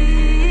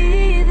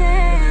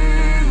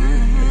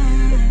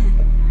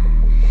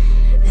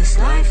 This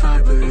life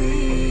I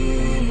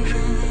believe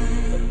in.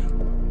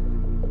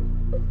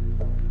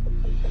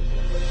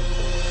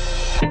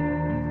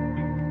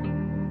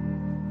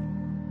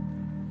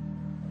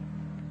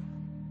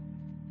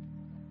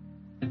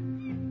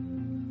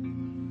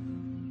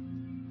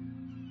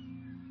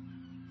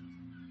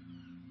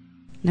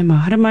 Nau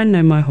mai haramai,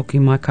 nau mai hoki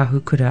mai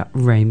kahukura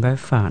Rainbow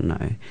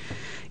Whānau.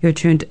 You're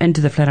tuned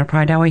into the Flat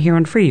Pride Hour here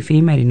on Free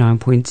FM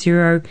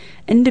 89.0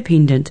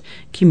 Independent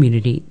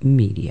Community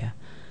Media.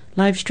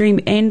 Live stream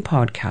and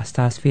podcast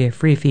us via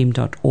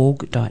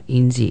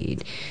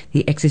freefm.org.nz,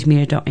 the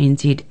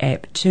accessmedia.nz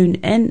app,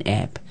 TuneIn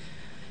app,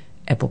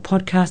 Apple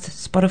Podcast,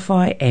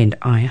 Spotify and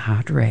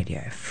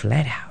iHeartRadio.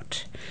 Flat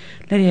out.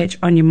 Lady H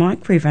on your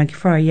mic, Free Funky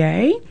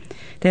Friday.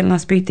 That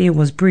last beat there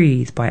was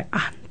Breathe by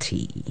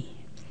Auntie.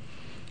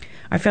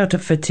 I felt it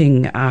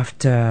fitting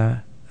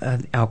after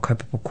our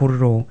kaupapa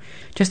kororo,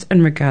 just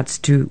in regards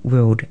to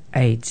World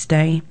AIDS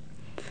Day.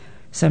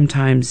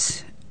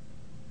 Sometimes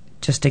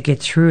just to get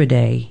through a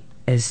day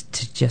is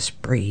to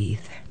just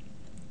breathe.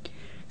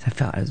 So I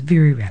felt it was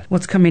very real.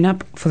 What's coming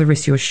up for the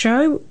rest of your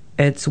show?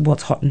 It's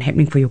what's hot and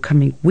happening for your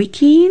coming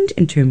weekend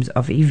in terms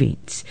of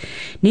events.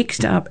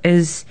 Next up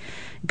is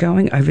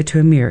going over to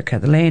America,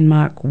 the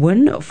landmark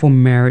win for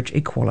marriage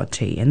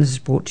equality. And this is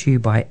brought to you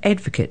by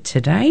Advocate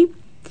Today.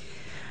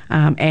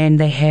 And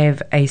they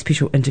have a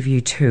special interview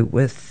too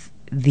with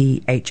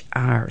the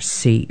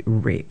HRC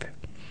rep.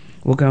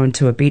 We'll go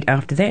into a beat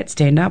after that.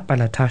 Stand Up by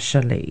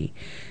Latasha Lee.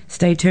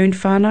 Stay tuned,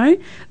 whānau.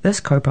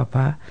 This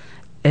kaupapa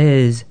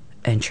is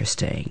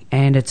interesting,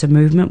 and it's a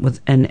movement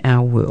within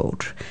our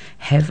world.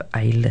 Have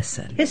a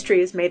listen. History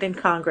is made in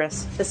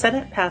Congress. The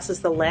Senate passes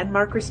the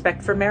landmark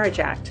Respect for Marriage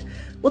Act.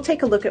 We'll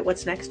take a look at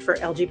what's next for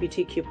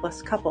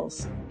LGBTQ+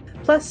 couples.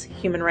 Plus,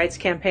 Human Rights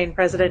Campaign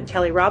President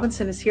Kelly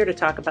Robinson is here to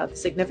talk about the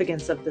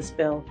significance of this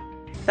bill.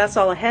 That's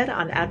all ahead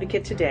on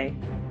Advocate Today.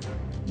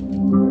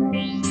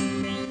 Welcome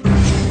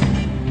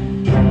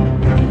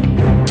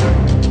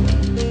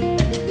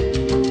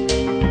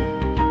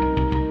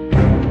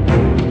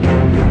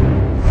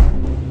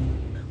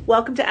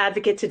to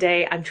Advocate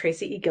Today. I'm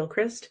Tracy E.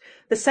 Gilchrist.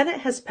 The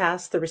Senate has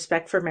passed the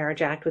Respect for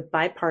Marriage Act with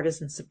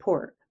bipartisan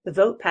support. The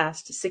vote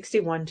passed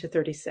 61 to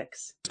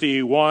 36.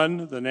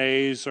 61, the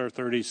nays are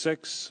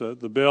 36.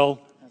 The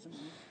bill,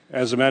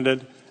 as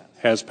amended,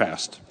 has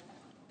passed.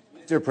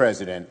 Mr.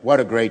 President, what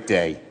a great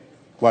day.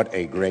 What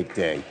a great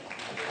day.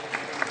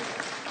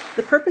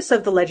 The purpose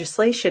of the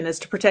legislation is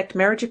to protect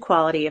marriage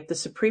equality if the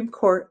Supreme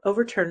Court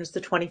overturns the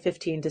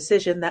 2015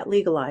 decision that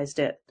legalized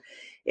it.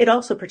 It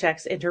also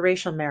protects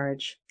interracial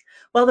marriage.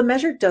 While the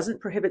measure doesn't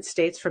prohibit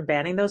states from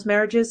banning those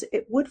marriages,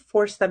 it would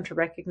force them to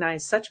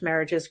recognize such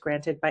marriages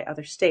granted by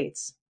other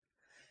states.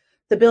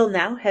 The bill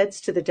now heads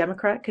to the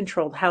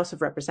Democrat-controlled House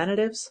of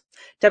Representatives.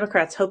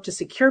 Democrats hope to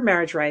secure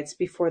marriage rights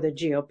before the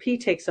GOP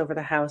takes over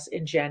the House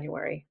in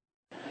January.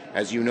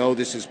 As you know,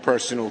 this is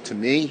personal to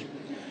me.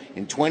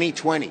 In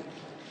 2020,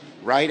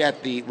 right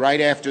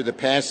after the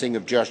passing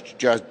of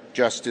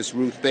Justice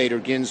Ruth Bader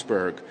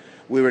Ginsburg,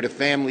 we were at a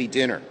family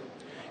dinner.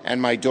 And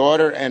my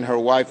daughter and her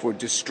wife were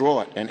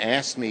distraught and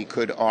asked me,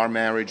 could our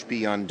marriage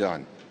be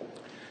undone?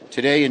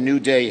 Today, a new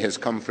day has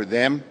come for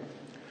them.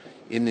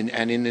 In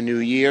the new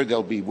year,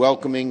 they'll be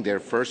welcoming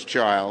their first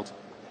child,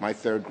 my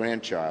third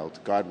grandchild,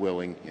 God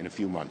willing, in a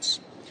few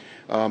months.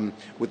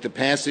 With the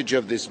passage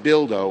of this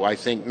bill, though, I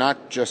think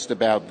not just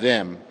about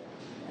them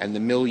and the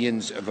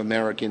millions of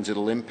Americans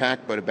it'll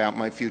impact, but about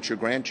my future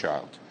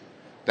grandchild.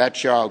 That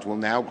child will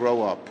now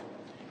grow up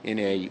in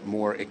a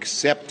more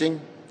accepting,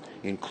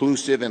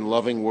 inclusive and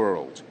loving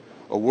world,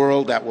 a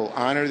world that will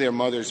honor their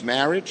mother's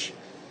marriage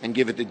and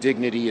give it the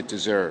dignity it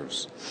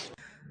deserves.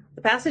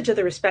 The passage of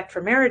the Respect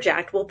for Marriage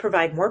Act will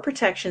provide more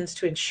protections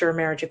to ensure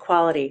marriage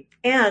equality,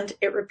 and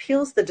it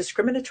repeals the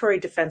Discriminatory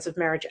Defense of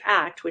Marriage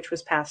Act, which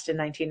was passed in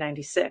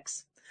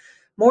 1996.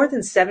 More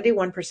than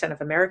 71%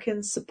 of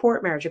Americans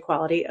support marriage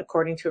equality,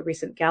 according to a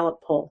recent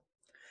Gallup poll.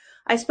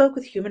 I spoke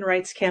with Human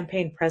Rights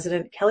Campaign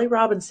President Kelly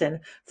Robinson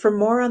for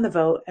more on the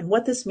vote and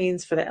what this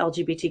means for the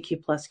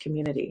LGBTQ+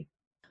 community.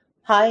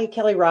 Hi,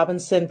 Kelly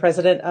Robinson,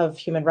 President of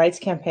Human Rights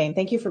Campaign.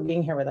 Thank you for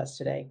being here with us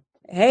today.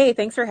 Hey,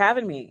 thanks for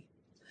having me.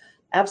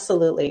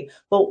 Absolutely.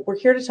 Well, we're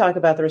here to talk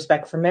about the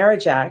Respect for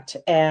Marriage Act,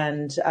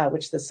 and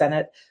which the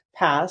Senate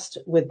passed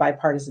with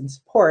bipartisan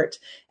support.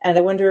 And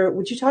I wonder,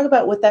 would you talk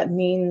about what that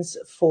means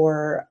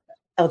for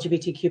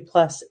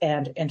LGBTQ+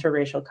 and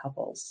interracial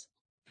couples?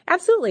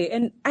 Absolutely.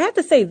 And I have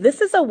to say, this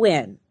is a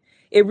win.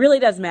 It really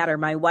does matter.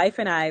 My wife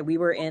and I, we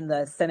were in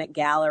the Senate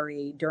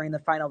gallery during the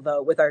final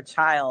vote with our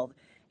child.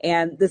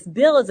 And this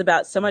bill is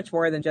about so much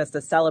more than just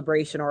a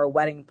celebration or a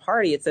wedding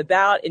party. It's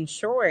about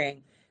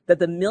ensuring that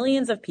the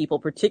millions of people,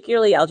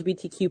 particularly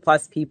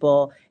LGBTQ+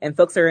 people and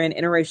folks who are in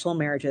interracial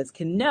marriages,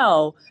 can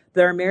know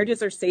that our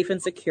marriages are safe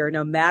and secure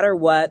no matter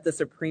what the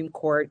Supreme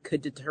Court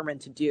could determine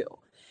to do.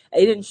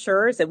 It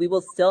ensures that we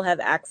will still have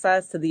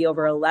access to the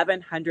over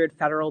 1,100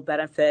 federal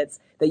benefits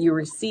that you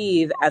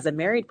receive as a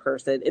married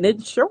person. It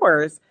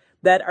ensures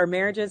that our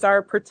marriages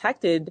are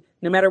protected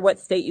no matter what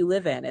state you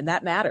live in, and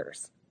that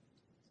matters.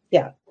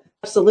 Yeah,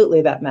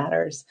 absolutely, that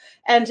matters.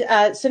 And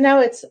so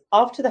now it's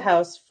off to the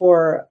House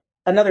for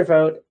another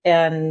vote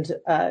and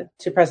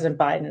to President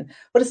Biden.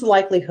 What is the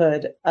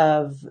likelihood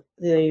of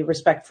the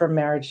Respect for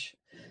Marriage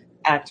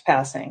Act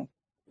passing?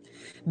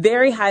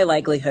 Very high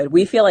likelihood.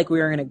 We feel like we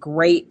are in a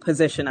great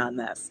position on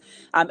this.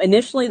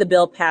 Initially, the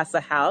bill passed the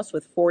House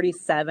with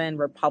 47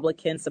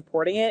 Republicans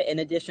supporting it, in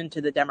addition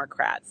to the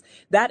Democrats.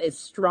 That is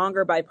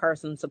stronger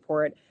bipartisan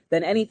support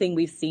than anything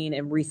we've seen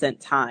in recent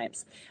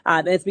times.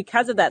 And it's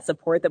because of that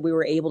support that we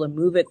were able to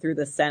move it through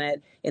the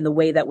Senate in the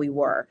way that we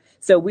were.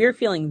 So we're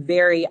feeling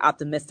very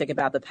optimistic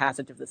about the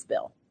passage of this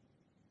bill.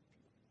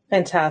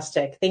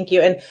 Fantastic. Thank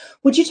you. And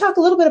would you talk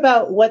a little bit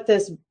about what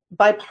this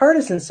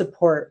bipartisan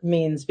support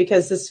means,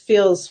 because this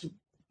feels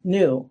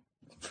new,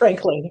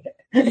 frankly.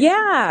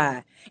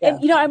 Yeah.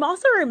 And, I'm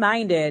also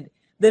reminded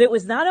that it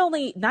was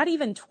not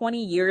even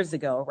 20 years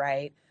ago,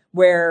 right,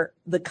 where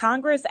the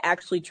Congress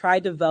actually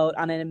tried to vote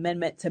on an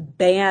amendment to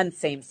ban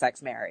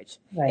same-sex marriage.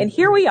 Right. And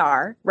here we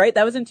are, right?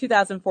 That was in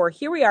 2004.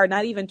 Here we are,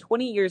 not even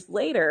 20 years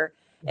later,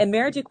 and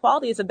marriage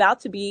equality is about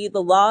to be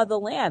the law of the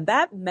land.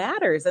 That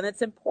matters, and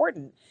it's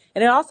important.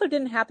 And it also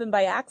didn't happen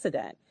by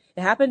accident.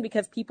 It happened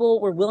because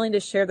people were willing to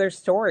share their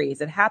stories.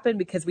 It happened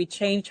because we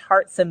changed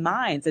hearts and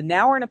minds. And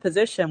now we're in a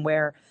position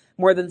where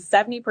more than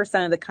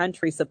 70% of the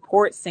country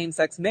supports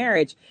same-sex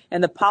marriage,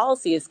 and the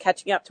policy is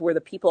catching up to where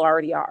the people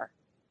already are.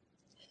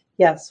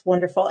 Yes,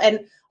 wonderful.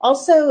 And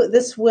also,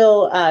 this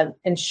will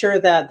ensure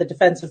that the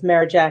Defense of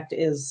Marriage Act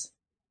is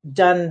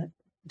done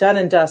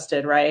and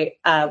dusted, right?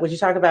 Would you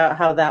talk about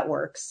how that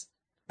works?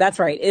 That's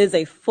right. It is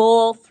a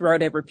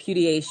full-throated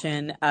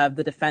repudiation of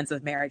the Defense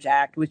of Marriage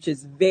Act, which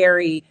is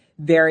very,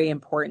 very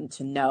important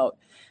to note.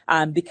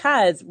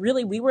 Because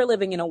really we were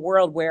living in a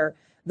world where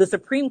The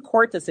Supreme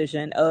Court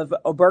decision of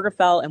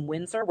Obergefell and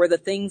Windsor were the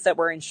things that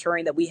were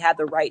ensuring that we had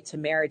the right to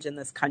marriage in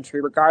this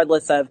country,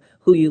 regardless of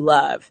who you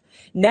love.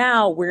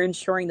 Now we're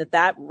ensuring that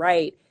that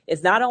right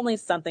is not only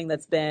something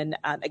that's been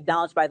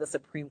acknowledged by the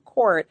Supreme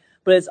Court,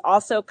 but is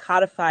also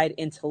codified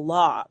into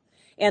law.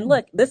 And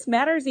look, this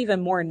matters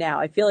even more now.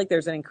 I feel like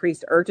there's an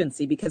increased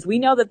urgency because we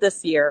know that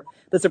this year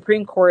the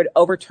Supreme Court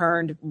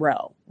overturned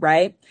Roe,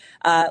 right?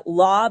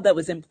 Law that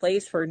was in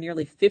place for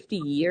nearly 50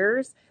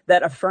 years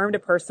that affirmed a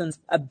person's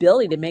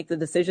ability to make the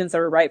decisions that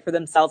were right for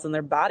themselves and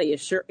their body,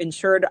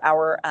 ensured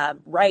our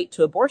right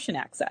to abortion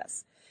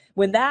access.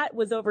 When that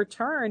was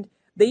overturned,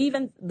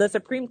 the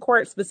Supreme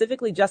Court,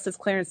 specifically Justice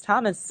Clarence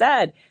Thomas,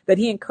 said that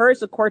he encouraged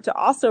the court to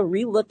also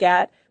relook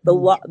at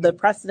the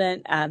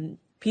precedent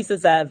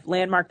pieces of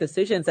landmark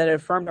decisions that had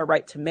affirmed our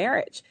right to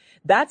marriage.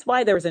 That's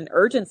why there was an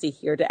urgency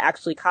here to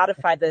actually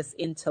codify this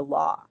into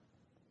law.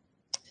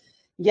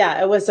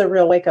 Yeah, it was a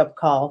real wake-up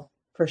call,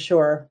 for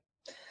sure.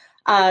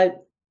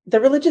 The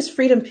religious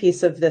freedom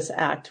piece of this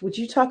act, would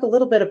you talk a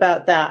little bit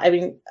about that? I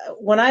mean,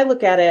 when I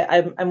look at it,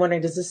 I'm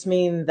wondering, does this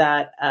mean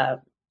that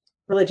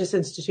religious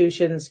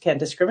institutions can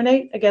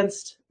discriminate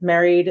against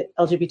married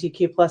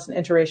LGBTQ plus and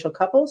interracial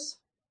couples?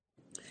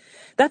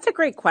 That's a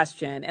great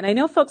question. And I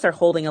know folks are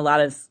holding a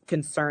lot of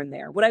concern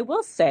there. What I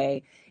will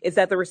say is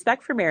that the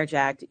Respect for Marriage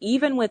Act,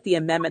 even with the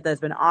amendment that's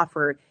been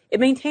offered, it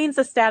maintains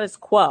the status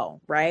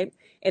quo, right?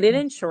 And it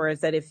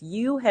ensures that if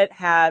you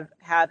have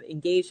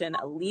engaged in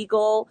a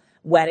legal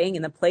wedding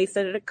in the place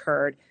that it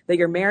occurred, that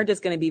your marriage is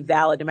going to be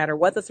valid no matter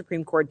what the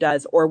Supreme Court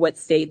does or what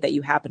state that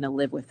you happen to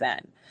live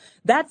within.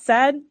 That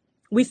said,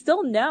 we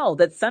still know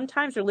that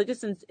sometimes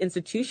religious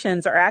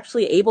institutions are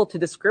actually able to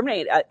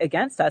discriminate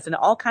against us in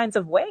all kinds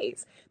of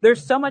ways.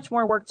 There's so much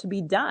more work to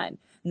be done,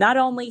 not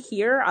only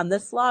here on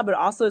this law, but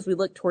also as we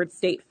look towards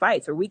state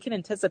fights where we can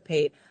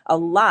anticipate a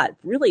lot,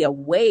 really a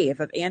wave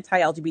of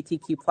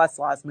anti-LGBTQ plus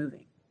laws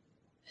moving.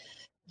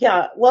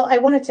 Yeah, well, I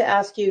wanted to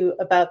ask you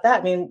about that.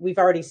 I mean, we've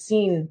already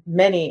seen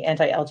many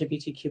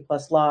anti-LGBTQ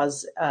plus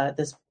laws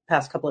this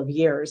past couple of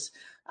years.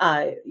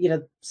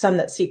 Some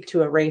that seek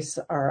to erase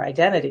our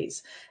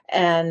identities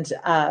and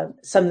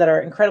some that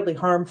are incredibly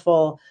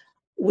harmful.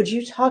 Would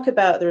you talk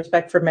about the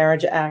Respect for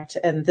Marriage Act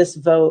and this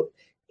vote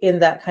in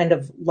that kind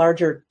of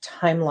larger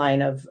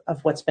timeline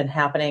of what's been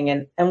happening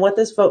and what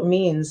this vote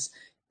means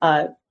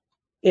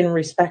in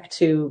respect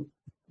to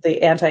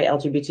the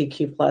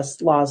anti-LGBTQ plus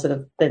laws that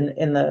have been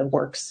in the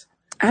works?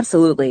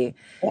 Absolutely.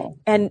 Yeah.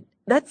 And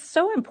that's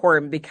so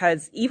important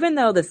because even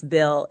though this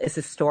bill is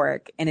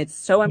historic and it's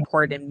so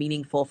important and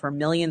meaningful for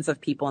millions of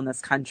people in this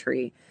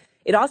country,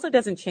 it also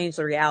doesn't change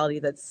the reality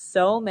that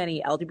so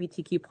many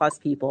LGBTQ plus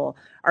people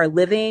are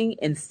living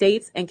in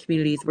states and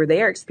communities where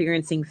they are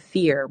experiencing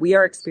fear. We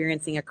are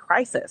experiencing a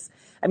crisis.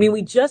 I mean,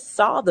 we just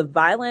saw the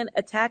violent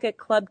attack at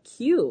Club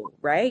Q,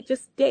 right?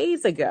 Just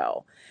days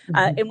ago.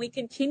 And we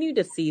continue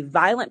to see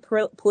violent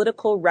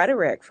political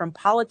rhetoric from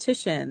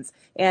politicians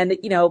and,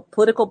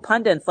 political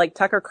pundits like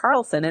Tucker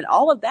Carlson. And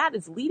all of that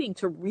is leading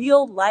to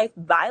real life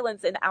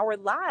violence in our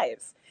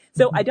lives.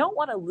 So I don't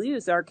want to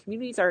lose our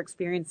communities are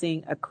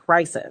experiencing a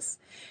crisis.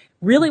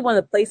 Really, one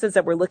of the places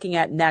that we're looking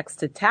at next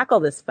to tackle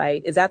this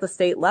fight is at the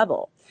state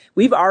level.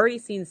 We've already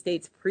seen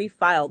states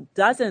pre-file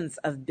dozens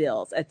of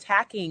bills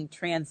attacking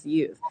trans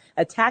youth,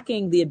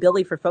 attacking the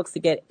ability for folks to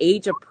get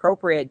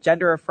age-appropriate,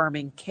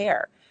 gender-affirming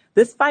care.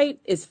 This fight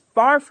is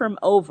far from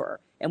over,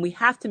 and we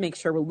have to make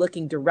sure we're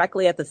looking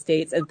directly at the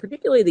states and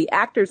particularly the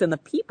actors and the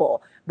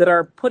people that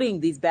are putting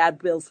these bad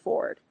bills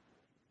forward.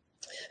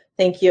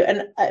 Thank you.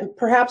 And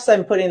perhaps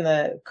I'm putting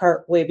the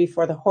cart way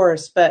before the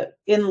horse, but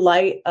in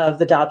light of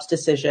the Dobbs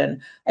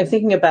decision, I'm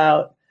thinking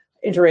about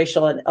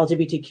interracial and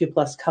LGBTQ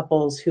plus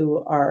couples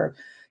who are,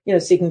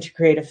 seeking to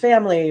create a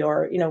family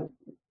or,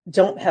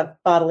 don't have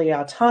bodily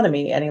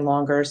autonomy any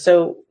longer.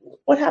 So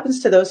what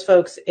happens to those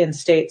folks in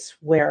states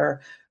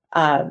where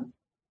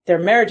their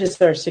marriages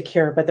are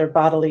secure, but their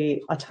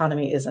bodily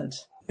autonomy isn't?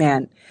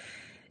 Man,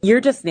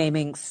 you're just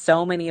naming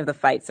so many of the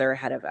fights that are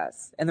ahead of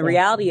us. And the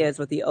reality is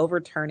with the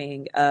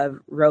overturning of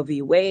Roe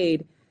v.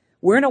 Wade,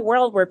 we're in a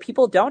world where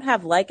people don't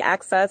have like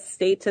access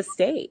state to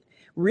state.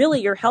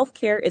 Really, your health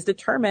care is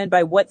determined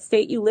by what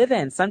state you live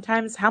in,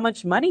 sometimes how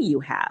much money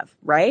you have,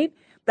 right?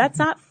 That's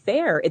not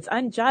fair. It's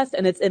unjust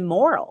and it's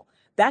immoral.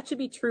 That should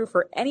be true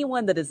for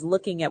anyone that is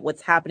looking at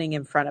what's happening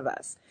in front of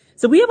us.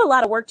 So we have a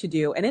lot of work to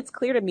do. And it's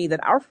clear to me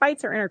that our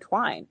fights are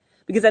intertwined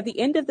because at the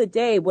end of the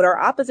day, what our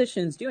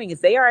opposition is doing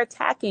is they are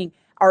attacking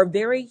our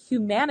very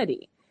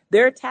humanity.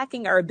 They're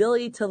attacking our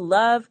ability to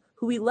love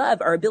who we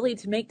love, our ability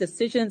to make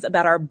decisions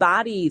about our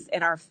bodies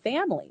and our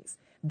families.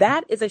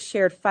 That is a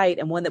shared fight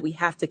and one that we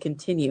have to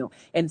continue.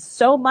 And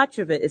so much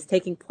of it is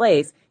taking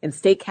place in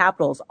state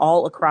capitals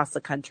all across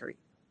the country.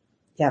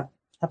 Yeah,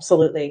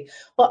 absolutely.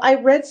 Well, I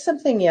read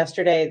something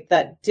yesterday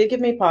that did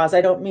give me pause.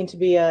 I don't mean to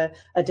be a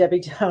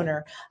Debbie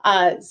Downer,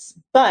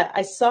 but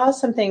I saw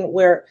something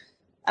where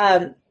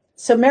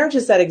so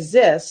marriages that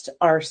exist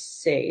are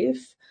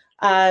safe,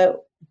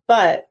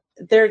 but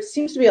there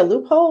seems to be a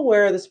loophole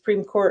where the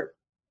Supreme Court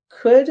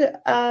could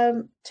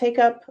take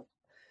up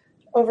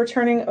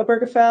overturning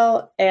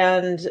Obergefell,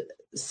 and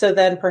so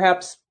then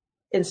perhaps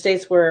in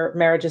states where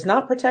marriage is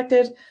not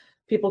protected,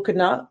 people could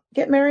not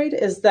get married.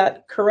 Is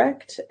that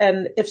correct?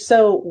 And if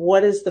so,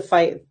 what is the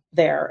fight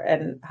there,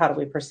 and how do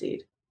we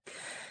proceed?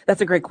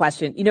 That's a great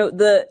question. You know,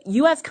 the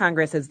U.S.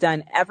 Congress has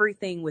done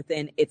everything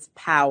within its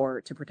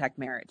power to protect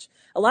marriage.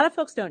 A lot of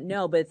folks don't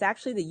know, but it's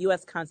actually the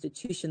U.S.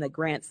 Constitution that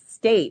grants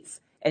states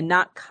and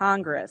not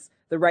Congress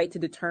the right to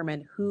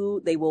determine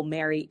who they will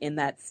marry in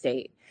that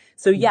state.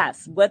 So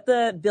yes, what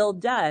the bill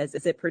does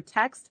is it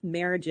protects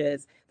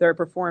marriages that are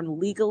performed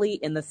legally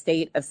in the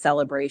state of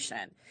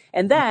celebration.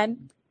 And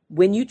then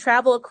when you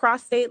travel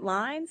across state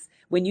lines,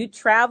 when you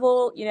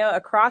travel,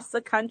 across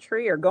the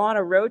country or go on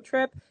a road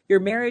trip, your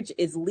marriage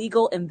is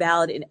legal and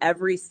valid in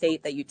every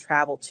state that you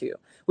travel to,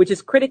 which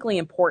is critically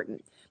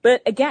important.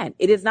 But again,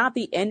 it is not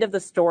the end of the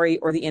story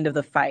or the end of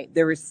the fight.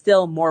 There is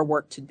still more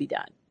work to be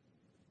done.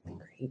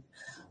 Great.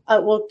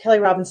 Well, Kelly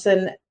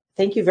Robinson,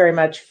 thank you very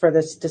much for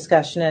this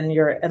discussion and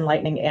your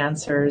enlightening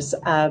answers.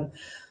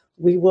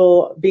 We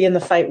will be in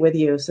the fight with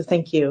you. So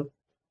thank you.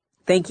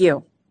 Thank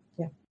you.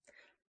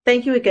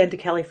 Thank you again to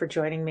Kelly for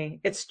joining me.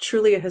 It's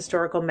truly a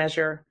historical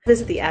measure.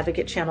 Visit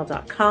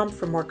theadvocatechannel.com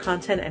for more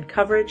content and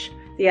coverage.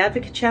 The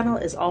Advocate Channel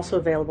is also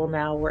available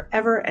now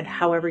wherever and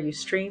however you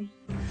stream.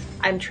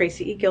 I'm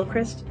Tracy E.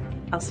 Gilchrist.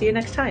 I'll see you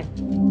next time.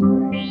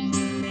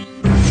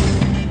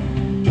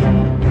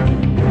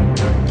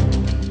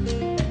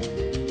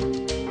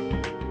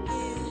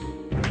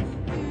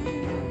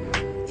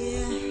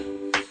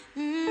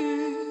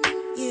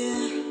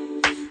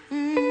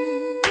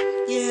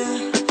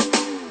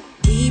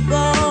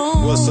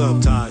 What's up,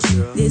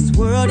 Tasha? This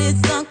world is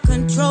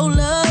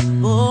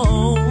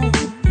uncontrollable.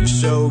 You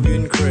sure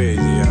getting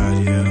crazy out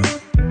here.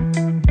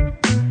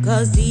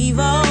 'Cause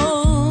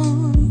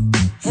evil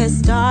has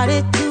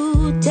started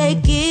to take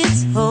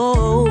its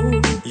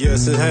hold.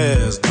 Yes, it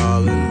has,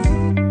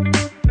 darling.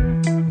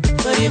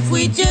 But if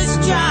we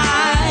just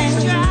try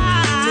to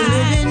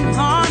live in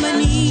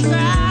harmony,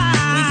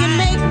 we can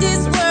make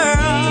this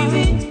world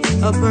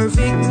a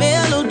perfect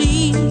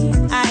melody.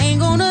 I ain't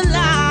gonna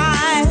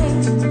lie.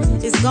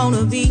 It's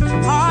gonna be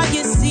hard,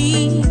 you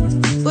see,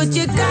 but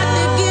you got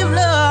to give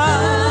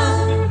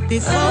love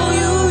before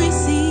you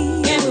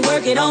receive. Can we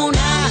work it on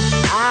now?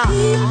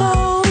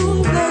 People,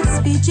 let's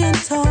be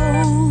gentle.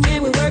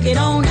 Can we work it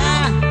on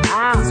now?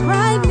 'Cause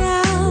right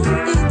now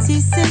it's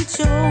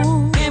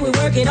essential. Can we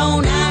work it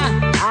on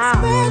now?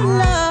 Spread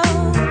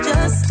love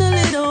just a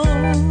little.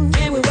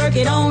 Can we work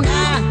it on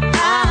now?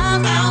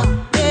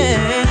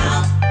 Yeah.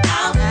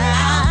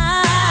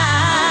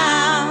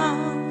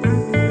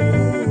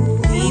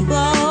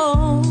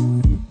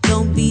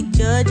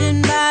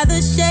 Judging by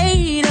the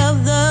shade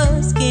of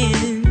the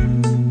skin,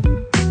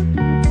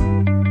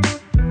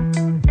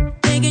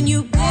 thinking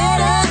you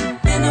better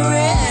than the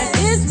rest.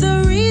 It's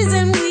the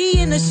reason we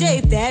in the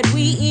shape that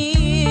we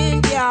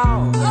in,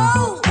 y'all.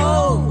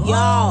 Oh,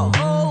 y'all.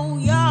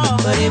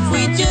 But if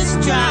we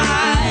just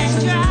try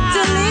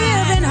to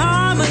live in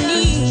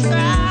harmony,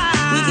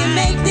 we can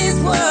make this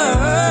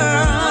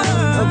world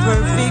a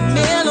perfect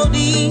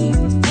melody.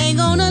 Ain't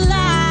gonna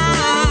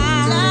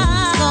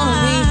lie, it's gonna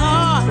be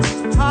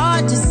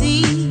hard to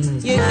see.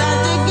 You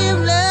got to give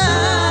love.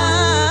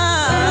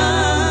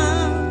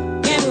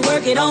 Can we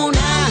work it on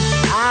now?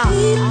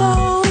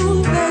 People,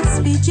 let's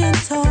be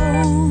gentle.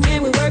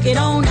 Can we work it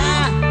on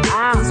now?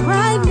 'Cause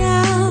right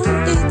now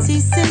it's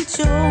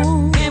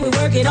essential. Can we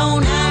work it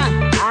on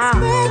now?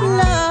 Spread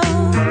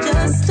love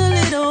just a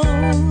little.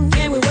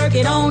 Can we work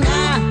it on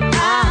now?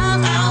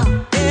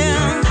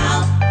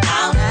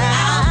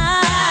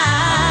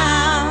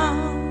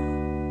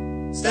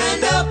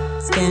 Stand up.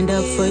 Stand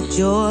up for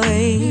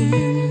joy.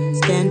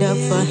 Stand up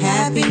for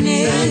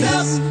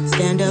happiness.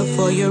 Stand up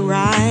for your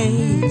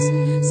rights.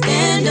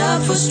 Stand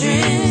up for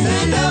strength.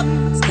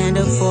 Stand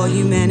up for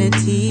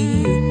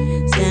humanity.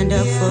 Stand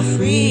up for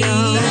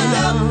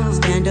freedom.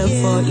 Stand up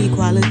for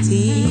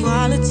equality.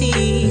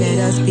 Let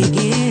us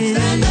begin.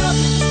 Stand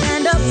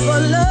up for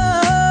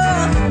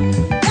love.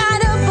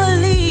 Gotta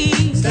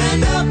believe.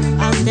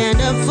 I'll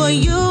stand up for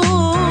you.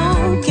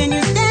 Can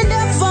you stand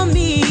up for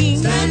me?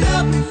 Stand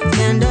up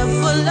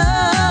for love.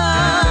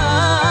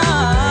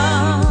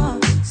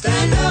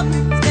 Stand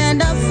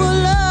up for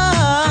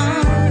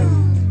love.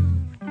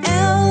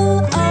 L-O-V-E.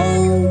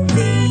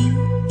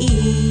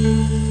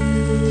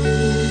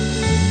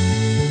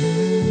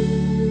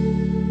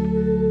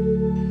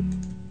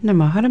 Nā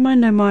mahara mai,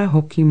 nā mai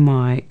hoki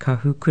mai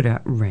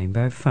kahukura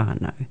Rainbow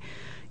Whānau.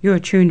 You're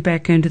tuned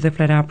back into the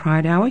Flat Out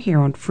Pride Hour here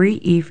on Free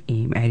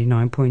FM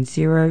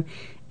 89.0,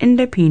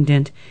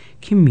 independent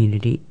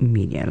community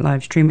media.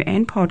 Live stream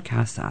and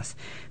podcast us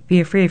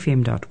via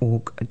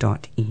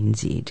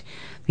freefm.org.nz,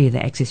 via the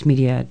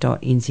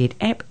accessmedia.nz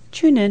app,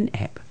 TuneIn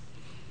app,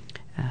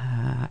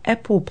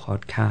 Apple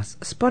Podcasts,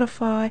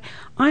 Spotify,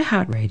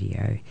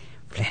 iHeartRadio,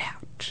 Flat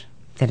Out.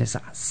 That is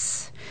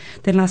us.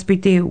 Then last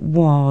beat there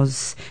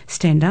was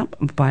Stand Up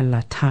by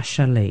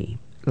Latasha Lee.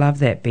 Love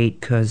that beat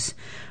because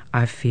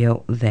I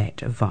feel that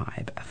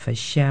vibe for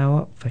sure.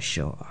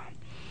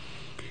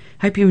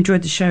 Hope you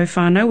enjoyed the show,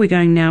 whānau. We're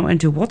going now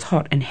into what's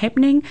hot and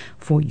happening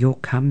for your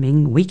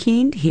coming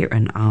weekend here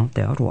in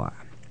Aotearoa.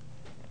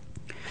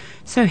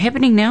 So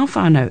happening now,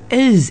 whānau,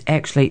 is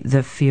actually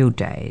the Field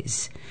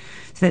Days.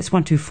 So that's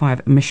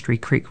 125 Mystery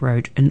Creek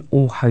Road in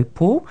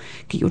Ōhaupo.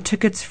 Get your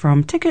tickets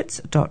from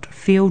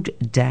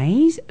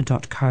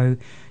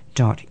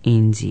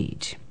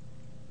tickets.fielddays.co.nz.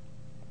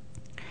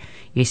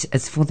 Yes,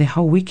 it's for the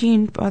whole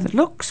weekend by the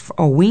looks,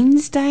 for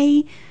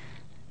Wednesday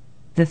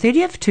the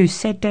 30th to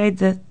Saturday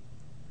the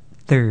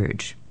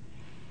 3rd.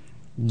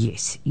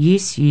 Yes,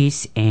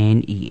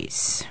 and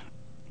yes.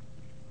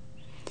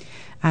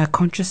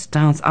 Conscious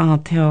Dance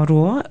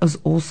Aotearoa is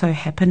also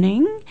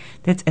happening.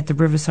 That's at the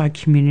Riverside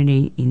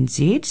Community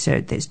NZ.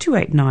 So that's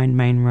 289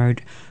 Main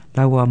Road,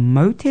 Lower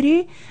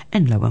Moutere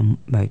in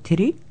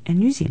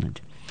New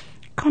Zealand.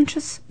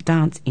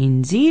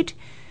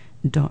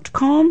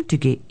 ConsciousDanceNZ.com to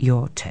get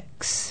your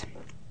tics.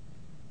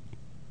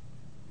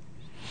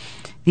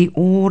 The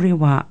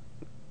Orewa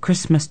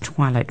Christmas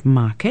Twilight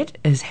Market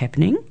is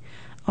happening.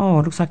 Oh,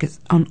 it looks like it's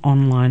an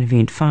online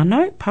event,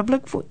 whānau,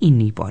 public for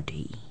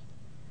anybody.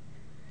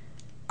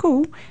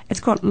 Cool. It's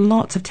got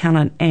lots of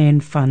talent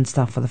and fun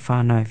stuff for the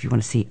whānau if you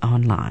want to see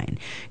online.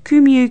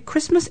 Kumiu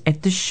Christmas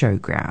at the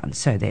Showgrounds.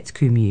 So that's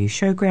Kumiu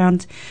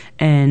Showgrounds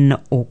in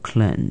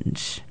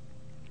Auckland.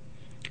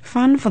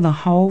 Fun for the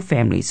whole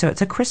family. So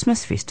it's a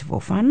Christmas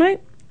festival, whānau.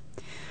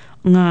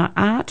 Ngā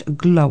Art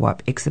Glow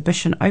Up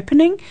exhibition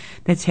opening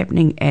that's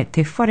happening at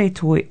Te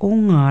Wharetoi o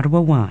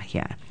Ngārua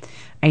Wāhia,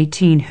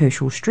 18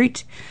 Herschel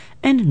Street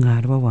in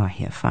Ngārua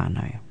Wāhia,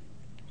 whānau.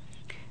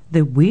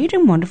 The Weird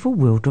and Wonderful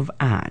World of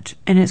Art,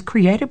 and it's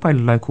created by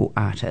local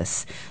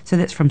artists. So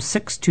that's from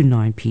 6 to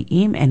 9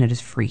 p.m. and it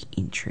is free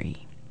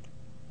entry.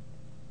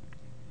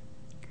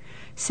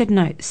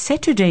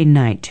 Saturday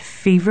Night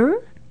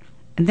Fever,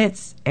 and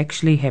that's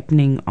actually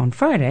happening on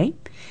Friday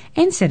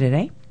and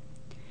Saturday.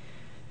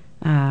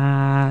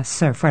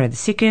 So Friday the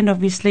 2nd,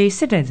 obviously,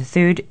 Saturday the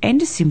 3rd,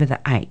 and December the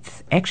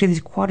 8th. Actually, there's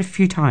quite a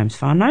few times,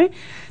 whānau.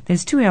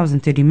 There's 2 hours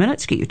and 30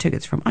 minutes. Get your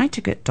tickets from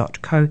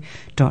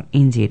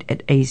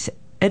iticket.co.nz.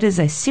 It is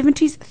a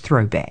 70s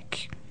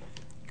throwback.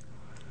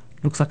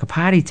 Looks like a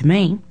party to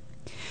me.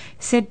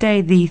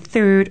 Saturday the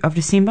 3rd of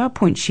December,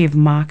 Point Chev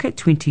Market,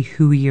 20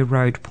 Huia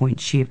Road,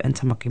 Point Chev in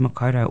Tamaki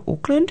Makaurau,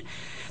 Auckland.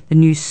 The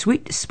new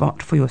sweet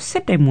spot for your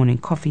Saturday morning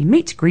coffee,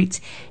 meets, greets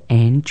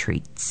and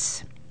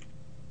treats.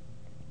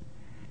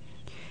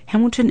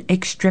 Hamilton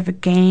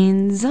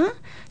Extravaganza.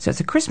 So it's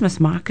a Christmas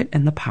market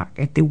in the park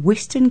at the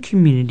Western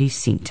Community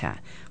Centre,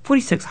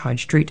 46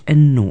 Hyde Street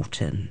in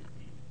Norton.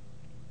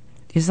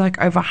 There's like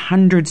over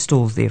 100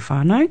 stalls there,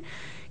 whānau.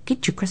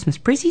 Get your Christmas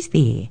prezzies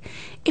there.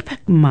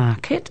 Epic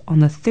Market on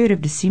the 3rd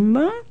of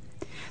December.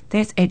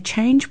 That's at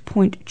Change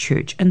Point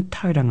Church in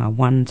Tauranga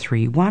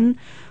 131,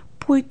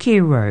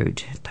 Poike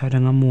Road,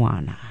 Tauranga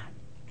Moana.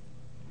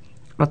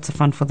 Lots of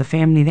fun for the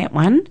family, that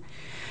one.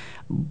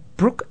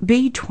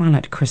 Brookby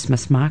Twilight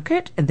Christmas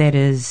Market, that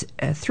is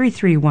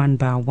 331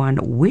 Bar 1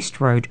 West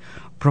Road,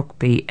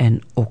 Brookby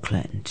in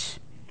Auckland.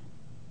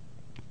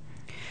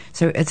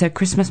 So it's a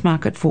Christmas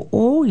market for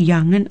all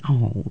young and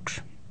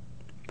old.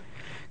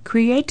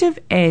 Creative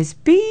as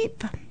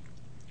Beep.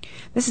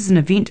 This is an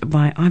event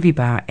by Ivy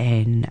Bar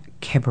and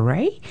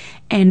Cabaret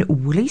and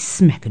Willie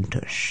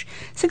Smackintosh,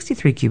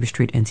 63 Cuba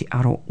Street in Te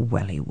Aro,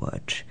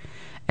 Wellywood.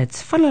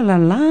 It's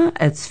falalala,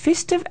 it's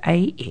festive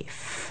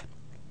AF.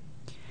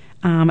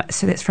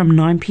 So that's from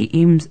 9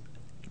 p.m.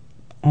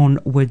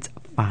 onwards,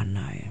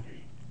 whānau.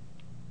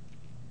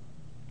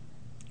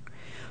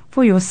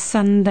 For your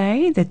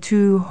Sunday, the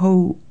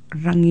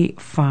Tūhorangi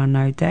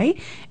Whānau Day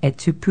at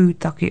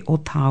Tuputake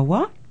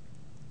Otawa.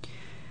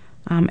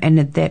 And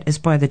that is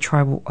by the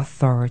Tribal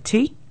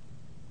Authority.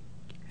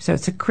 So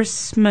it's a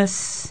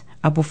Christmas,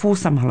 before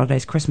summer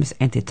holidays, Christmas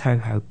and Te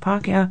Tauhou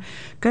Pākehā.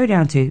 Go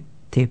down to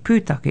Te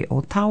Pūtake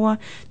Otawa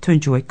to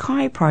enjoy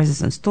kai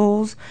prizes and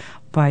stalls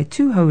by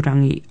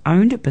Tūhorangi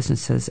owned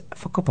businesses,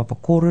 whakapapa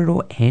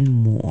kōrero and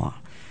more.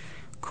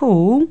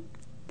 Cool.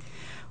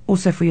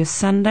 Also for your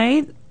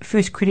Sunday,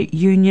 First Credit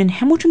Union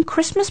Hamilton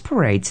Christmas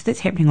Parade. So that's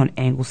happening on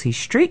Anglesey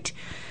Street.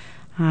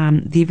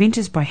 The event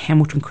is by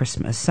Hamilton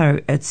Christmas. So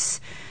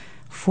it's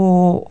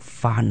for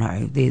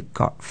whānau. They've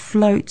got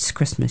floats,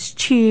 Christmas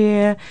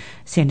cheer,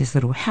 Santa's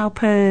Little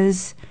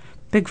Helpers.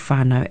 Big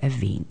whānau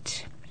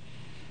event.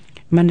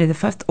 Monday the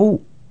 5th.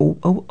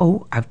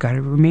 I've got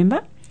to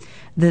remember.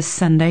 This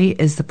Sunday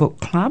is the book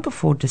club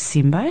for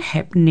December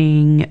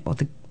happening, or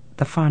the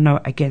whānau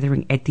are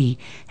gathering at the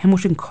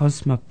Hamilton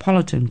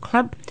Cosmopolitan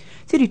Club,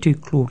 32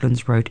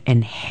 Claudelands Road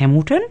in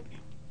Hamilton.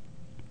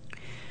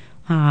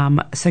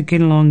 So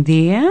get along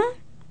there.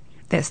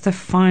 That's the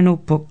final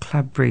book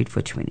club read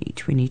for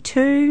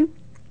 2022.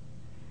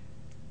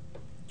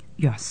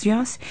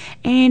 Yes.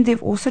 And they're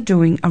also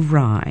doing a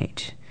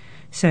ride.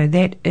 So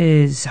that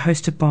is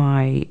hosted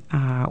by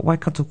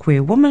Waikato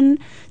Queer Woman,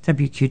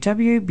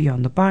 WQW,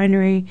 Beyond the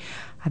Binary.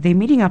 They're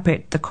meeting up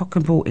at the Cock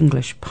and Bull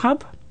English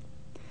Pub.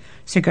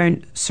 So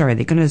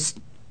they're going to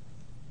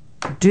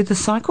do the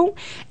cycle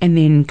and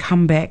then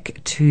come back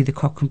to the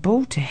Cock and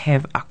Bull to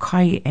have a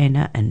kai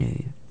ana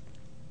inu.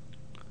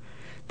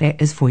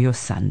 That is for your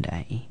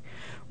Sunday.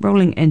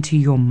 Rolling into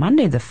your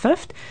Monday the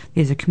 5th,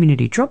 there's a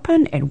community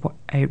drop-in at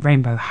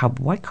Rainbow Hub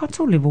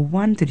Waikato, level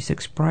 1,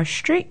 36 Bryce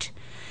Street.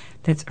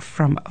 That's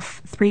from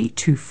 3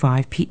 to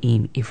 5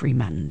 p.m. every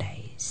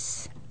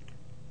Mondays.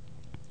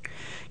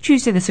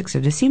 Tuesday the 6th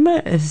of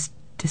December is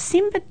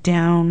December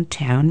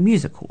Downtown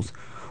Musicals.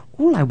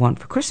 All I Want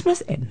for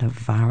Christmas at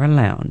Navara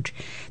Lounge.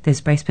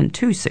 There's basement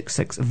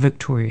 266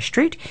 Victoria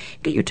Street.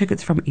 Get your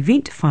tickets from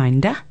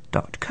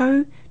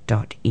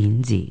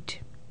eventfinder.co.nz.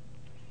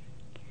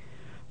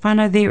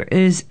 Whānau, there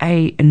is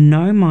a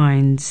No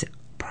Mines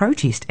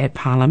protest at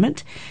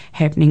Parliament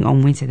happening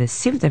on Wednesday the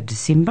 7th of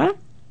December.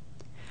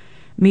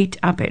 Meet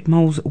up at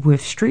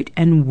Molesworth Street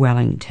in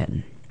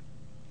Wellington.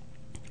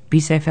 Be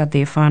safe out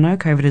there, whānau.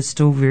 COVID is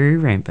still very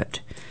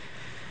rampant.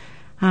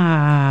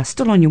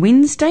 Still on your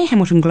Wednesday,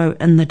 Hamilton Glow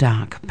in the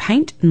Dark.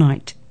 Paint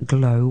Night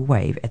Glow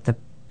Wave at the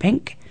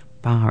Bank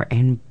Bar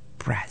and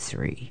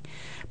Brasserie.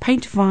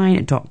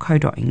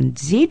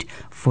 Paintvine.co.nz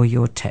for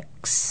your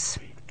ticks.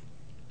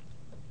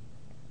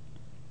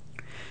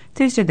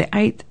 Thursday the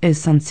 8th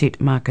is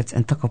Sunset Markets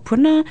in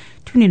Takapuna,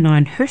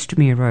 29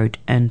 Hurstmere Road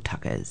in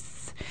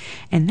Tuckers.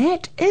 And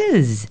that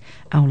is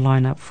our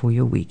lineup for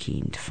your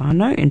weekend,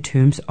 whānau, in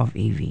terms of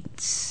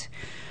events.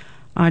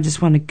 I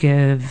just want to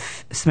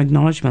give some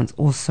acknowledgements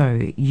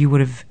also. You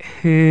would have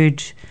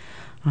heard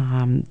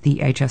the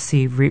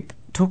HRC rep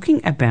talking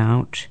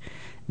about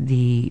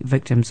the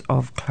victims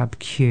of Club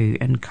Q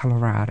in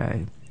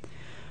Colorado.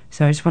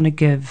 So I just want to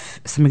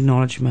give some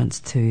acknowledgements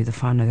to the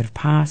whānau that have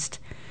passed.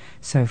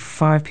 So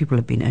 5 people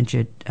have been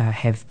injured,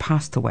 have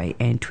passed away,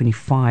 and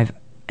 25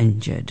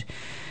 injured.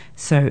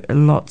 So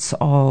lots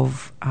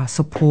of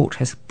support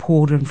has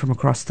poured in from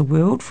across the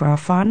world for our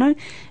whānau.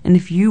 And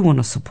if you want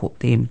to support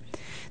them,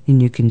 then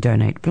you can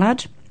donate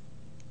blood.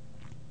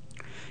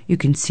 You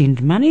can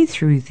send money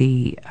through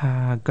the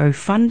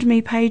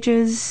GoFundMe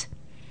pages.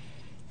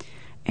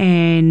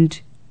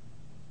 And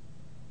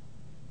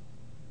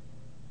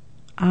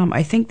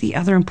I think the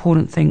other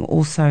important thing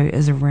also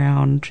is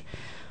around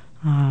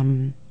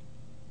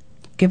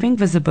giving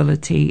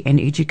visibility and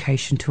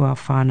education to our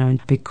whānau,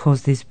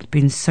 because there's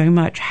been so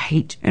much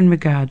hate in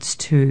regards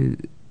to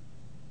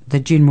the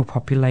general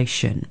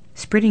population,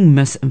 spreading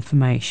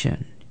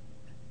misinformation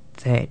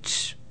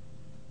that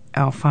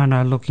our whānau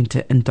are looking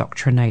to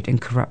indoctrinate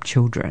and corrupt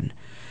children.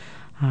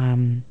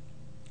 And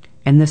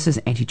this is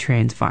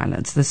anti-trans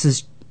violence. This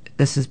is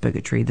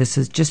bigotry. This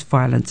is just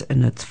violence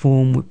in its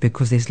form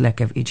because there's lack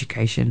of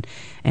education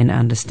and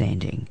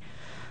understanding.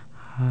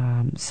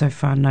 So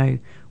whānau,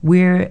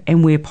 where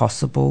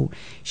possible,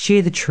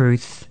 share the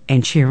truth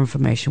and share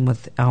information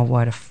with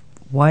our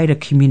wider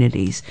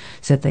communities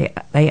so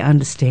that they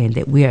understand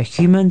that we are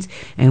humans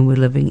and we're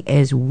living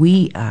as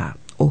we are,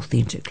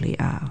 authentically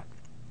are.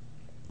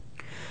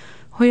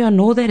 Hoi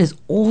anō, that is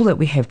all that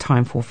we have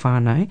time for,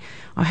 whānau.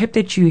 I hope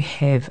that you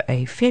have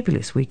a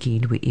fabulous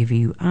weekend wherever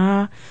you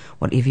are,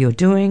 whatever you're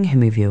doing,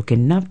 whomever you're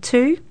getting up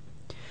to.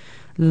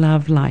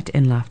 Love, light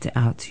and laughter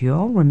out to you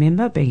all.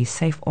 Remember, be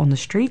safe on the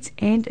streets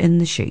and in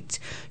the sheets.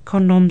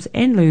 Condoms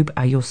and lube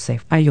are your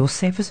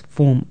safest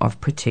form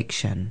of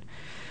protection.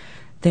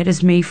 That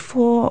is me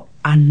for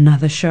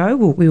another show.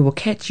 We will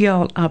catch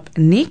y'all up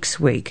next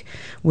week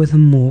with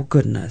more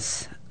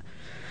goodness.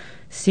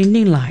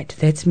 Sending light,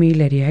 that's me,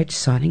 Lady H,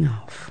 signing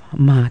off.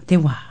 Mā te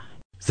wā.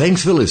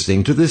 Thanks for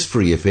listening to this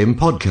Free FM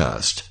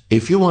podcast.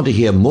 If you want to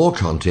hear more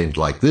content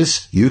like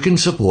this, you can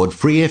support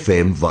Free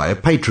FM via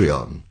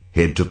Patreon.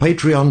 Head to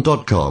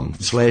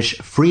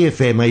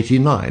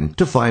patreon.com/freefm89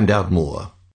 to find out more.